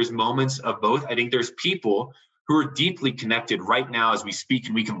think there's moments of both. I think there's people who are deeply connected right now as we speak,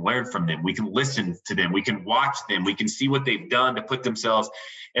 and we can learn from them. We can listen to them. We can watch them. We can see what they've done to put themselves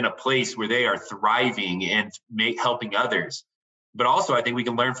in a place where they are thriving and helping others. But also, I think we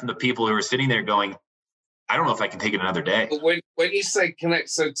can learn from the people who are sitting there going, I don't know if I can take it another day. But when you say connect,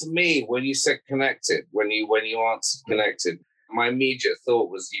 so to me, when you said connected, when you answered connected, my immediate thought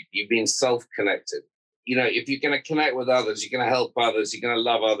was you've been self-connected. If you're going to connect with others, you're going to help others, you're going to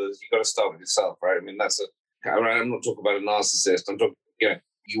love others, you've got to start with yourself, right? I'm not talking about a narcissist. I'm talking,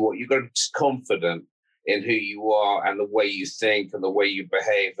 you've got to be confident in who you are and the way you think and the way you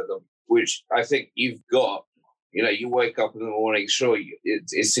behave, which I think you've got. You wake up in the morning, sure,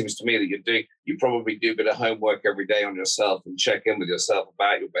 it seems to me that you probably do a bit of homework every day on yourself and check in with yourself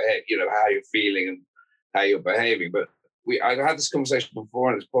about your behavior, how you're feeling and how you're behaving. But I had this conversation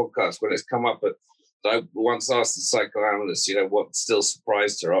before on this podcast when it's come up, but I once asked the psychoanalyst, what still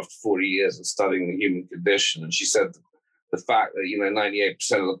surprised her after 40 years of studying the human condition. And she said the fact that,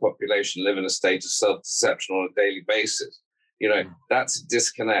 98% of the population live in a state of self-deception on a daily basis, that's a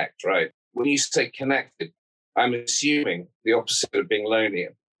disconnect, right? When you say connected, I'm assuming the opposite of being lonely,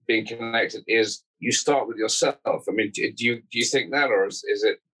 being connected, is you start with yourself. Do you think that, or is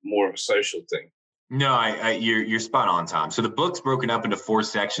it more of a social thing? No, you're spot on, Tom. So the book's broken up into 4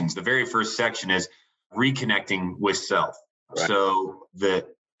 sections. The very first section is reconnecting with self. Right. So the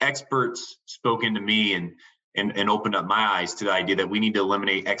experts spoke into me and opened up my eyes to the idea that we need to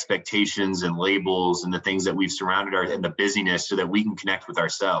eliminate expectations and labels and the things that we've surrounded and the busyness, so that we can connect with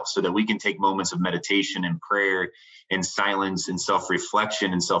ourselves, so that we can take moments of meditation and prayer and silence and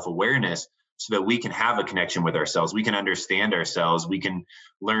self-reflection and self-awareness, so that we can have a connection with ourselves. We can understand ourselves. We can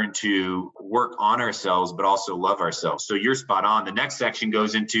learn to work on ourselves, but also love ourselves. So you're spot on. The next section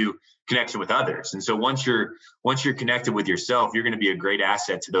goes into connection with others. And so once you're connected with yourself, you're going to be a great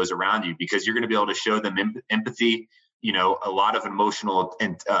asset to those around you, because you're going to be able to show them empathy, a lot of emotional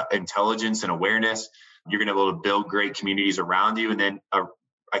intelligence and awareness. You're going to be able to build great communities around you. And then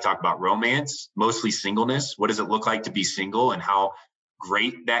I talk about romance, mostly singleness. What does it look like to be single and how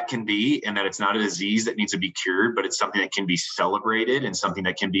great that can be, and that it's not a disease that needs to be cured, but it's something that can be celebrated and something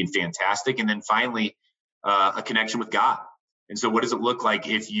that can be fantastic. And then finally, a connection with God. And so what does it look like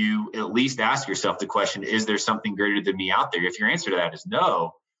if you at least ask yourself the question, is there something greater than me out there? If your answer to that is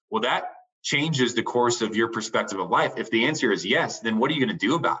no, well, that changes the course of your perspective of life. If the answer is yes, then what are you going to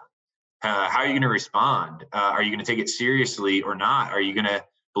do about it? How are you going to respond? Are you going to take it seriously or not? Are you going to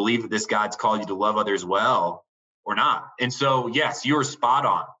believe that this God's called you to love others well or not? And so, yes, you're spot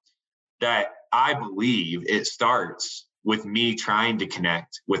on that I believe it starts with me trying to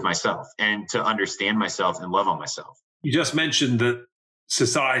connect with myself and to understand myself and love on myself. You just mentioned that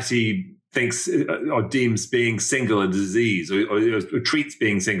society thinks or deems being single a disease or treats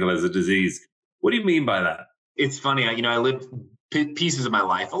being single as a disease. What do you mean by that? It's funny. I lived pieces of my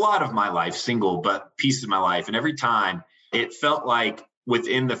life, a lot of my life single, but pieces of my life. And every time it felt like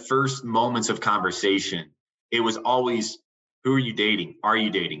within the first moments of conversation, it was always, who are you dating? Are you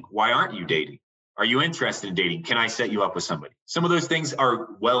dating? Why aren't you dating? Are you interested in dating? Can I set you up with somebody? Some of those things are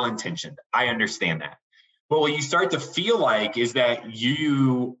well-intentioned. I understand that. But what you start to feel like is that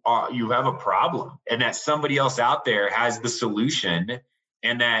you have a problem and that somebody else out there has the solution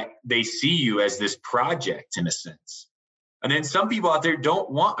and that they see you as this project in a sense. And then some people out there don't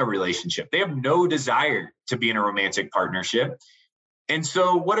want a relationship. They have no desire to be in a romantic partnership. And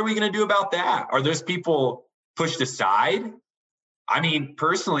so what are we going to do about that? Are those people pushed aside? I mean,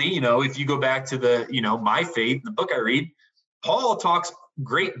 personally, if you go back to my faith, the book I read, Paul talks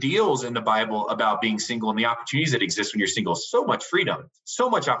great deals in the Bible about being single and the opportunities that exist when you're single. So much freedom, so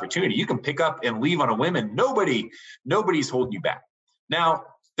much opportunity. You can pick up and leave on a whim and nobody's holding you back. Now,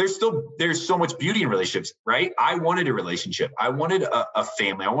 there's so much beauty in relationships, right? I wanted a relationship. I wanted a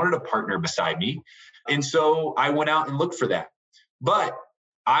family. I wanted a partner beside me. And so I went out and looked for that. But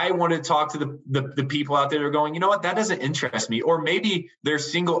I want to talk to the people out there that are going, you know what, that doesn't interest me. Or maybe they're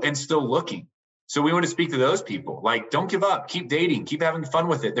single and still looking. So we want to speak to those people. Like, don't give up, keep dating, keep having fun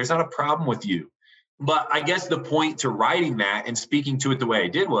with it. There's not a problem with you. But I guess the point to writing that and speaking to it the way I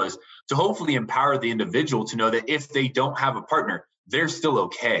did was to hopefully empower the individual to know that if they don't have a partner, they're still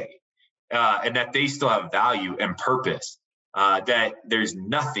okay. And that they still have value and purpose, that there's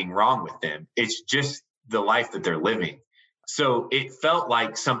nothing wrong with them. It's just the life that they're living. So it felt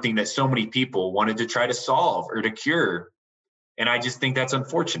like something that so many people wanted to try to solve or to cure. And I just think that's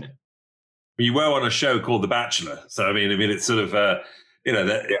unfortunate. You were on a show called The Bachelor. So, I mean, it's sort of, in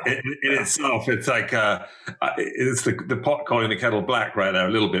itself, it's like, it's the pot calling the kettle black right there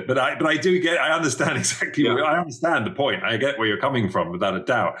a little bit. But I understand exactly, I understand the point. I get where you're coming from without a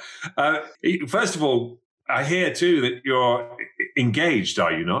doubt. First of all, I hear too that you're engaged,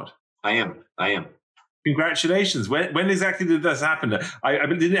 are you not? I am. Congratulations. When exactly did this happen?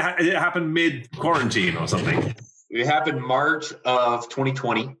 Did it happen mid-quarantine or something? It happened March of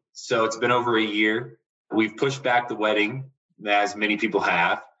 2020. So it's been over a year. We've pushed back the wedding, as many people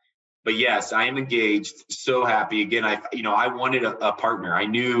have. But yes, I am engaged. So happy. Again, I wanted a partner. I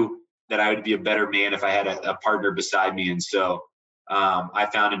knew that I would be a better man if I had a partner beside me. And so I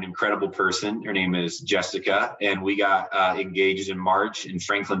found an incredible person. Her name is Jessica. And we got engaged in March in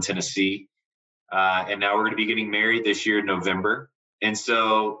Franklin, Tennessee. And now we're going to be getting married this year in November. And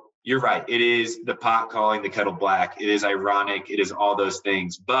so you're right. It is the pot calling the kettle black. It is ironic. It is all those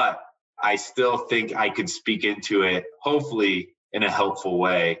things. But I still think I could speak into it, hopefully in a helpful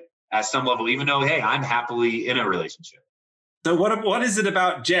way at some level, even though, hey, I'm happily in a relationship. So what is it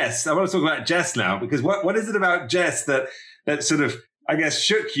about Jess? I want to talk about Jess now, because what is it about Jess that sort of, I guess,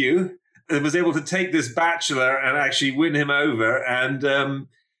 shook you, that was able to take this bachelor and actually win him over? And,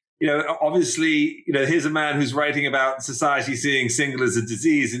 obviously, here's a man who's writing about society seeing single as a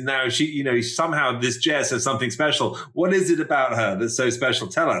disease. And now somehow this Jess has something special. What is it about her that's so special?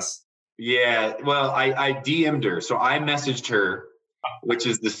 Tell us. Yeah, well, I DM'd her. So I messaged her, which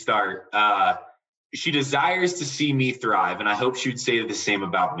is the start. She desires to see me thrive. And I hope she would say the same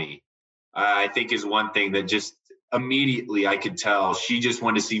about me. I think is one thing that just immediately I could tell. She just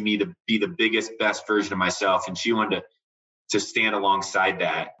wanted to see me to be the biggest, best version of myself. And she wanted to stand alongside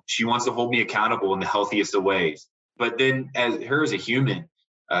that. She wants to hold me accountable in the healthiest of ways. But then as a human,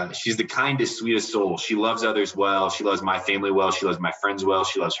 she's the kindest, sweetest soul. She loves others well. She loves my family well. She loves my friends well.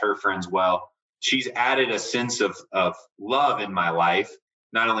 She loves her friends well. She's added a sense of love in my life,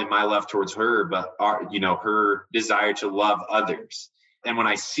 not only my love towards her, but her desire to love others. And when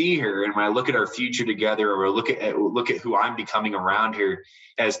I see her and when I look at our future together, or look at who I'm becoming around her,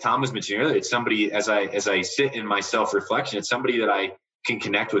 as Tom was mentioning earlier, it's somebody, as I sit in my self-reflection, it's somebody that I can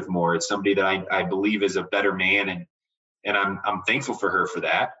connect with more. It's somebody that I believe is a better man. And I'm thankful for her for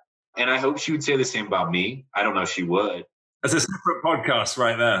that. And I hope she would say the same about me. I don't know if she would. That's a separate podcast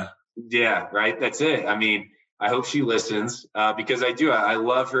right there. Yeah, right. That's it. I mean, I hope she listens because I do. I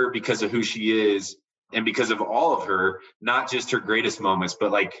love her because of who she is and because of all of her, not just her greatest moments,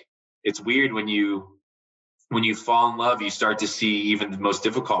 but like, it's weird when you fall in love, you start to see even the most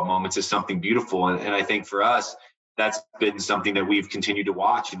difficult moments as something beautiful. And I think for us, that's been something that we've continued to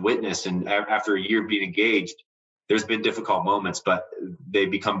watch and witness. And after a year being engaged, there's been difficult moments, but they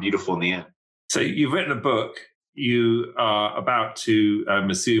become beautiful in the end. So you've written a book. You are about to,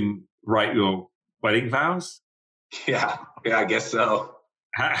 assume, write your wedding vows? Yeah, I guess so.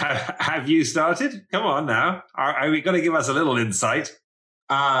 Have you started? Come on now. Are we going to give us a little insight?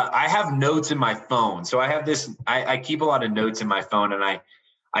 I have notes in my phone. So I have this, I keep a lot of notes in my phone, and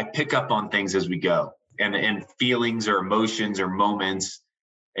I pick up on things as we go and feelings or emotions or moments.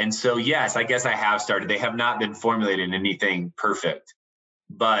 And so, yes, I guess I have started. They have not been formulated in anything perfect,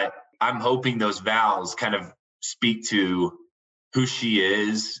 but I'm hoping those vows kind of speak to who she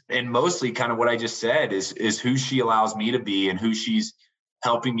is. And mostly kind of what I just said is who she allows me to be and who she's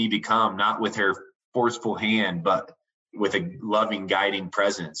helping me become, not with her forceful hand, but with a loving, guiding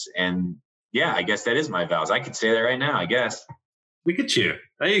presence. And yeah, I guess that is my vows. I could say that right now, I guess. Look at you.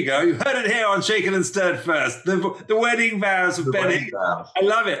 There you go. You heard it here on Shaken and Stirred first. The wedding vows of Benny. I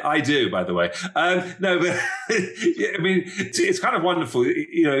love it. I do, by the way. No, but I mean, it's kind of wonderful.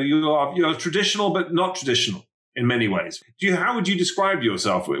 You know, you're traditional, but not traditional in many ways. How would you describe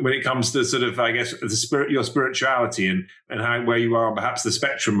yourself when it comes to sort of, I guess, your spirituality and how, where you are on perhaps the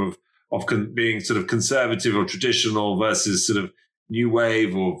spectrum of being sort of conservative or traditional versus sort of new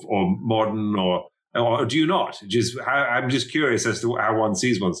wave or modern, or do you not? I'm just curious as to how one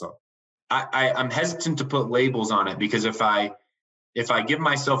sees oneself. I'm hesitant to put labels on it because if I give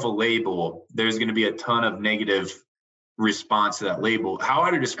myself a label, there's going to be a ton of negative response to that label. How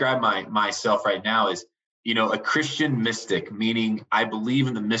I would describe myself right now is, you know, a Christian mystic, meaning I believe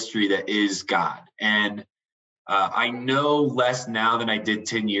in the mystery that is God. And I know less now than I did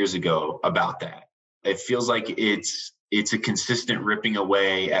 10 years ago about that. It feels like it's a consistent ripping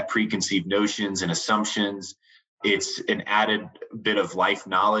away at preconceived notions and assumptions. It's an added bit of life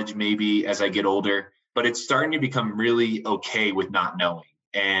knowledge maybe as I get older, but it's starting to become really okay with not knowing.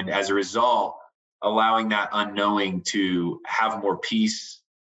 And as a result, allowing that unknowing to have more peace,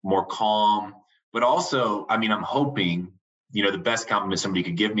 more calm, but also, I mean, I'm hoping, you know, the best compliment somebody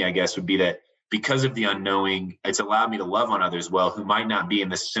could give me, I guess, would be that because of the unknowing, it's allowed me to love on others well who might not be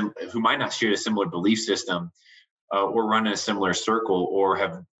who might not share a similar belief system or run in a similar circle or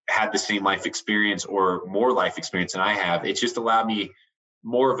have had the same life experience or more life experience than I have. It's just allowed me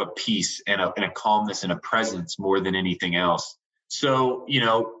more of a peace and a calmness and a presence more than anything else. So, you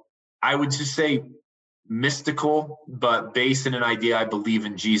know, I would just say mystical, but based in an idea I believe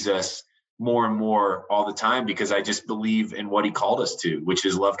in Jesus more and more all the time because I just believe in what he called us to, which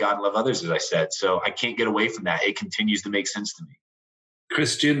is love God and love others, as I said. So I can't get away from that. It continues to make sense to me.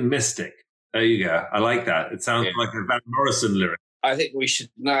 Christian mystic. There you go. I like that. It sounds like a Van Morrison lyric. I think we should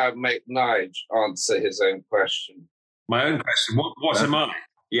now make Nige answer his own question. My own question. What am I?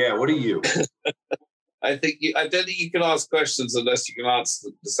 Yeah, what are you? I don't think you can ask questions unless you can answer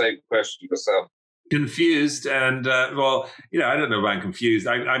the same question yourself. Confused and well, you know, I don't know if I'm confused.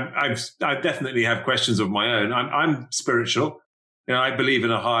 I definitely have questions of my own. I'm spiritual. You know, I believe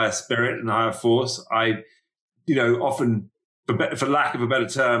in a higher spirit and a higher force. I, you know, often, for lack of a better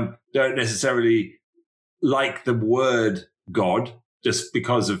term, don't necessarily like the word God just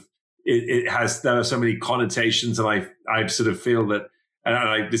because of it has, there are so many connotations, and I sort of feel that,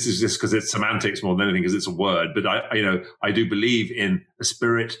 and this is just because it's semantics more than anything, because it's a word, but I do believe in a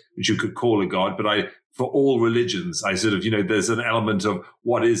spirit, which you could call a God, but for all religions, I sort of, you know, there's an element of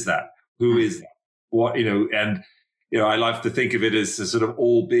what is that? Who is that? What, you know, and, you know, I like to think of it as a sort of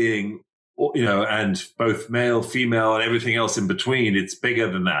all being, you know, and both male, female, and everything else in between. It's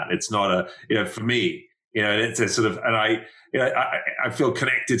bigger than that. It's not you know, for me, you know, it's a sort of, and I feel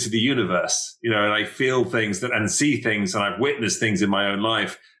connected to the universe, you know, and I feel things and see things, and I've witnessed things in my own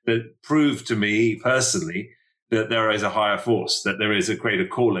life that prove to me personally that there is a higher force, that there is a greater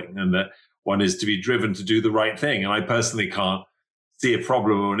calling, and that one is to be driven to do the right thing. And I personally can't see a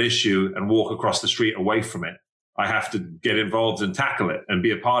problem or an issue and walk across the street away from it. I have to get involved and tackle it and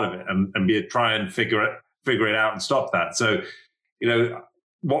be a part of it and try and figure it out and stop that. So, you know,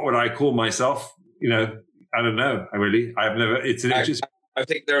 what would I call myself? You know, I don't know. I've never, I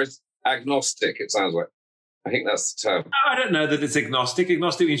think there is agnostic, it sounds like. I think that's the term. No, I don't know that it's agnostic.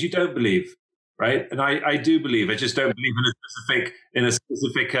 Agnostic means you don't believe, right? And I do believe. I just don't believe in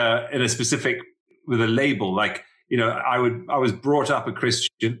a specific with a label. Like, I was brought up a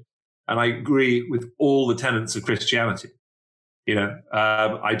Christian, and I agree with all the tenets of Christianity.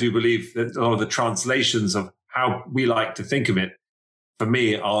 I do believe that a lot of the translations of how we like to think of it, for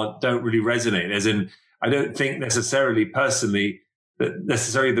me, don't really resonate. As in, I don't think necessarily personally that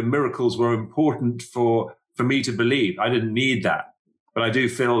necessarily the miracles were important for me to believe. I didn't need that. But I do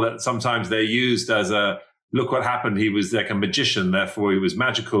feel that sometimes they're used as look what happened. He was like a magician, therefore he was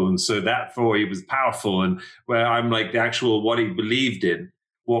magical. And so therefore he was powerful. And where I'm like the actual, what he believed in,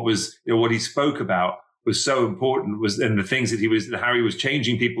 what he spoke about was so important, and the things that how he was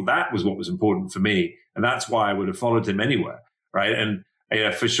changing people, that was what was important for me. And that's why I would have followed him anywhere. Right. And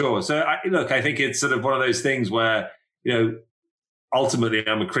for sure. So I think it's sort of one of those things where, ultimately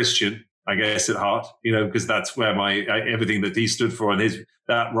I'm a Christian, I guess, at heart, because that's where everything that he stood for and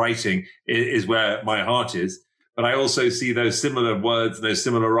that writing is where my heart is. But I also see those similar words, those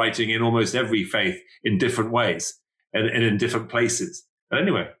similar writing in almost every faith in different ways and in different places. But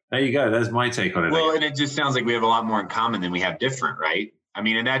anyway, there you go. There's my take on it. Well, and it just sounds like we have a lot more in common than we have different, right? I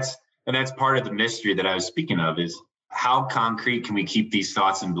mean, and that's part of the mystery that I was speaking of, is how concrete can we keep these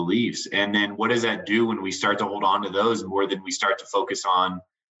thoughts and beliefs? And then what does that do when we start to hold on to those more than we start to focus on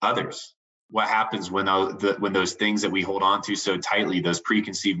others? What happens when those things that we hold on to so tightly, those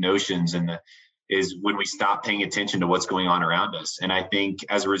preconceived notions, is when we stop paying attention to what's going on around us. And I think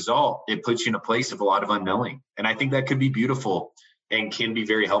as a result, it puts you in a place of a lot of unknowing. And I think that could be beautiful and can be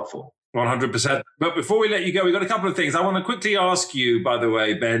very helpful. 100%. But before we let you go, we've got a couple of things. I want to quickly ask you, by the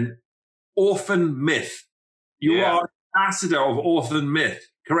way, Ben, Orphan Myth. You are ambassador of Orphan Myth,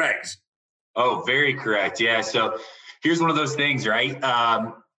 correct? Oh, very correct. Yeah. So here's one of those things, right?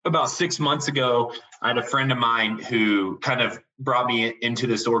 About 6 months ago, I had a friend of mine who kind of brought me into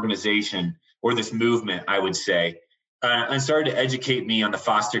this organization, or this movement, I would say, and started to educate me on the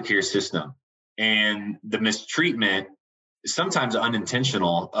foster care system and the mistreatment, sometimes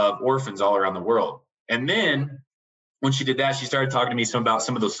unintentional, of orphans all around the world. And then when she did that, she started talking to me about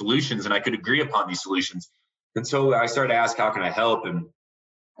some of those solutions, and I could agree upon these solutions. And so I started to ask, how can I help? And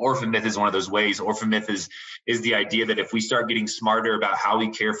Orphan Myth is one of those ways. Orphan Myth is the idea that if we start getting smarter about how we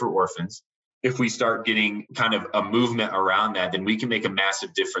care for orphans, if we start getting kind of a movement around that, then we can make a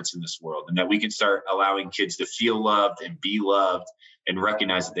massive difference in this world, and that we can start allowing kids to feel loved and be loved and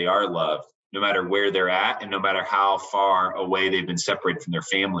recognize that they are loved, no matter where they're at and no matter how far away they've been separated from their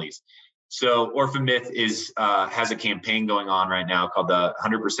families. So Orphan Myth has a campaign going on right now called the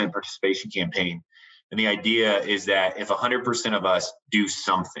 100% Participation Campaign. And the idea is that if 100% of us do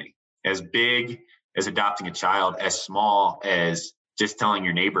something as big as adopting a child, as small as just telling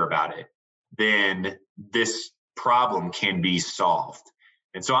your neighbor about it, then this problem can be solved.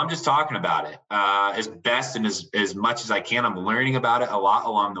 And so I'm just talking about it as best and as much as I can. I'm learning about it a lot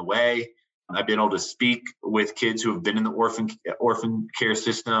along the way. I've been able to speak with kids who have been in the orphan care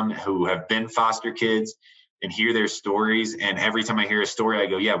system, who have been foster kids, and hear their stories. And every time I hear a story, I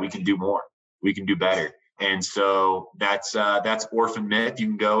go, yeah, we can do more. We can do better. And so that's Orphan Myth. You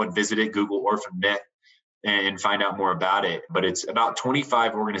can go and visit it, Google Orphan Myth, and find out more about it. But it's about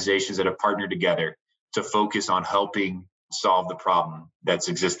 25 organizations that have partnered together to focus on helping solve the problem that's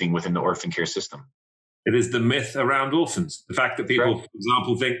existing within the orphan care system. It is the myth around orphans. The fact that people, for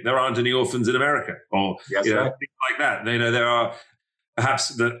example, think there aren't any orphans in America, or things like that. There are perhaps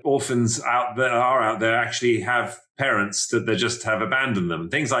the orphans out there actually have parents that they just have abandoned them,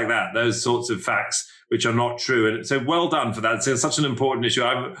 things like that. Those sorts of facts which are not true. And so well done for that. It's such an important issue.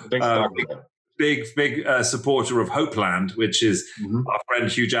 I'm big supporter of Hopeland, which is our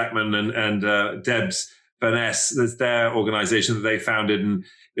friend Hugh Jackman and Deb's Burness. That's their organization that they founded, and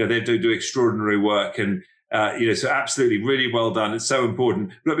they do extraordinary work. And so absolutely, really well done. It's so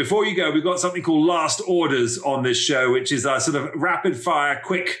important. But before you go, we've got something called Last Orders on this show, which is our sort of rapid fire,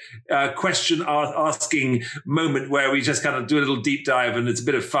 quick question asking moment where we just kind of do a little deep dive, and it's a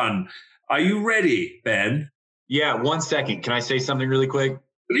bit of fun. Are you ready, Ben? Yeah, 1 second. Can I say something really quick?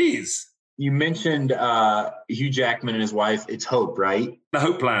 Please. You mentioned Hugh Jackman and his wife. It's Hope, right? The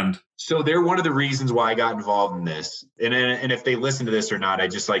Hopeland. So they're one of the reasons why I got involved in this. And if they listen to this or not, I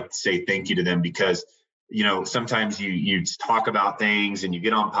just like to say thank you to them, because sometimes you talk about things and you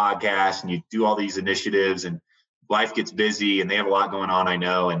get on podcasts and you do all these initiatives and life gets busy and they have a lot going on, I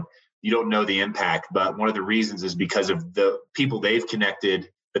know, and you don't know the impact. But one of the reasons is because of the people they've connected,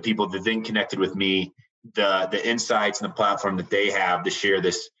 the people that then connected with me, the insights and the platform that they have to share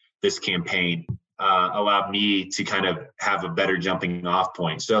this campaign allowed me to kind of have a better jumping off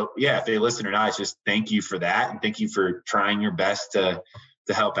point. So yeah, if they listen or not, it's just thank you for that. And thank you for trying your best to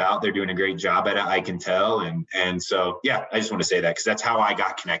help out. They're doing a great job at it, I can tell. And so, yeah, I just want to say that because that's how I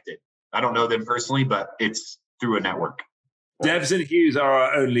got connected. I don't know them personally, but it's through a network. Debs and Hughes are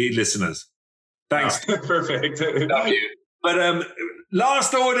our only listeners. Thanks. Perfect. Love you. But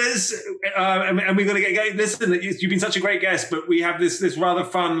last orders, and we're going to get going. Listen, you've been such a great guest, but we have this rather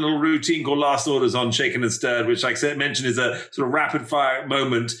fun little routine called Last Orders on Shaken and Stirred, which, like I mentioned, is a sort of rapid fire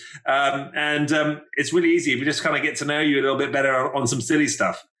moment. And it's really easy. We just kind of get to know you a little bit better on some silly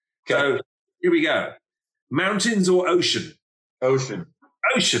stuff. Okay. So here we go. Mountains or ocean? Ocean.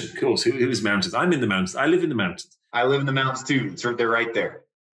 Ocean. Cool. So who's mountains? I'm in the mountains. I live in the mountains. I live in the mountains too. They're right there.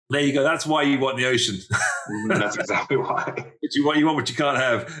 There you go. That's why you want the ocean. That's exactly why. You want what you can't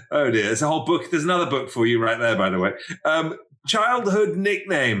have. Oh dear. There's a whole book. There's another book for you right there, by the way. Childhood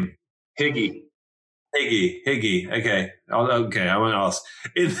nickname. Higgy. Higgy. Okay. I won't ask.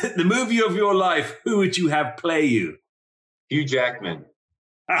 In the movie of your life, who would you have play you? Hugh Jackman.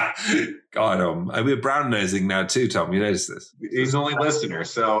 God, we're brown nosing now too, Tom. You notice this? He's the only listener,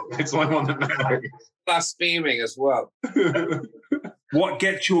 so it's the only one that matters. Blaspheming as well. What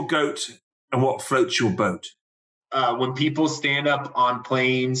gets your goat and what floats your boat? When people stand up on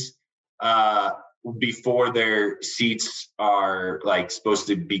planes before their seats are like supposed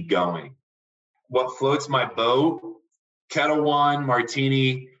to be going. What floats my boat? Kettle One,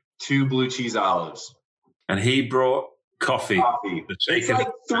 martini, 2 blue cheese olives. And he brought coffee. It's like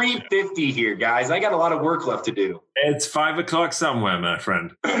 $3.50 here, guys. I got a lot of work left to do. It's 5:00 somewhere, my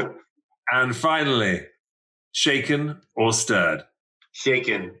friend. And finally, shaken or stirred?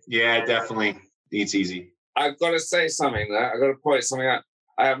 Shaken. Yeah, definitely. It's easy. I've got to say something there. I've got to point something out.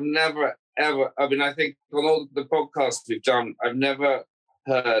 I have never, ever, I think on all the podcasts we've done, I've never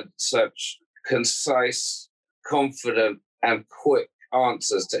heard such concise, confident, and quick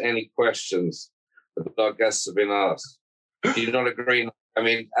answers to any questions that our guests have been asked. Do you not agree?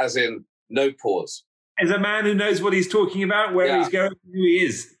 As in no pause. As a man who knows what he's talking about, where he's going, who he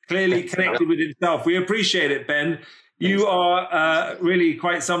is, clearly connected with himself. We appreciate it, Ben. You are really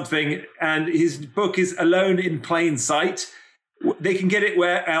quite something. And his book is Alone in Plain Sight. They can get it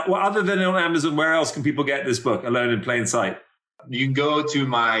where, other than on Amazon, where else can people get this book, Alone in Plain Sight? You can go to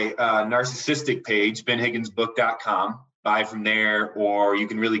my narcissistic page, benhigginsbook.com, buy from there, or you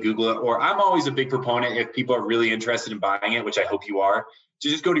can really Google it. Or I'm always a big proponent, if people are really interested in buying it, which I hope you are, to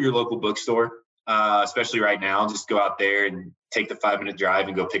just go to your local bookstore, especially right now. Just go out there and take the 5-minute drive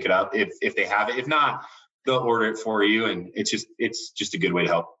and go pick it up if they have it. If not, they'll order it for you, and it's just a good way to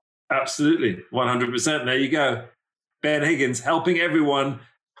help. Absolutely, 100%. There you go. Ben Higgins, helping everyone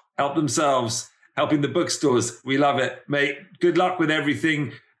help themselves, helping the bookstores. We love it, mate. Good luck with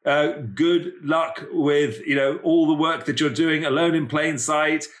everything. Good luck with all the work that you're doing. Alone in Plain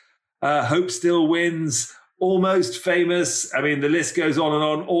Sight. Hope Still Wins. Almost Famous. The list goes on and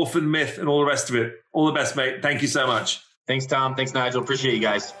on. Orphan Myth and all the rest of it. All the best, mate. Thank you so much. Thanks, Tom. Thanks, Nigel. Appreciate you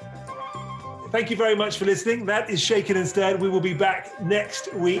guys. Thank you very much for listening. That is Shaken and Stirred. We will be back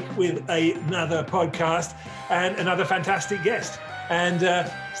next week with another podcast and another fantastic guest. And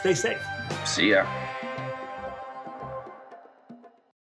stay safe. See ya.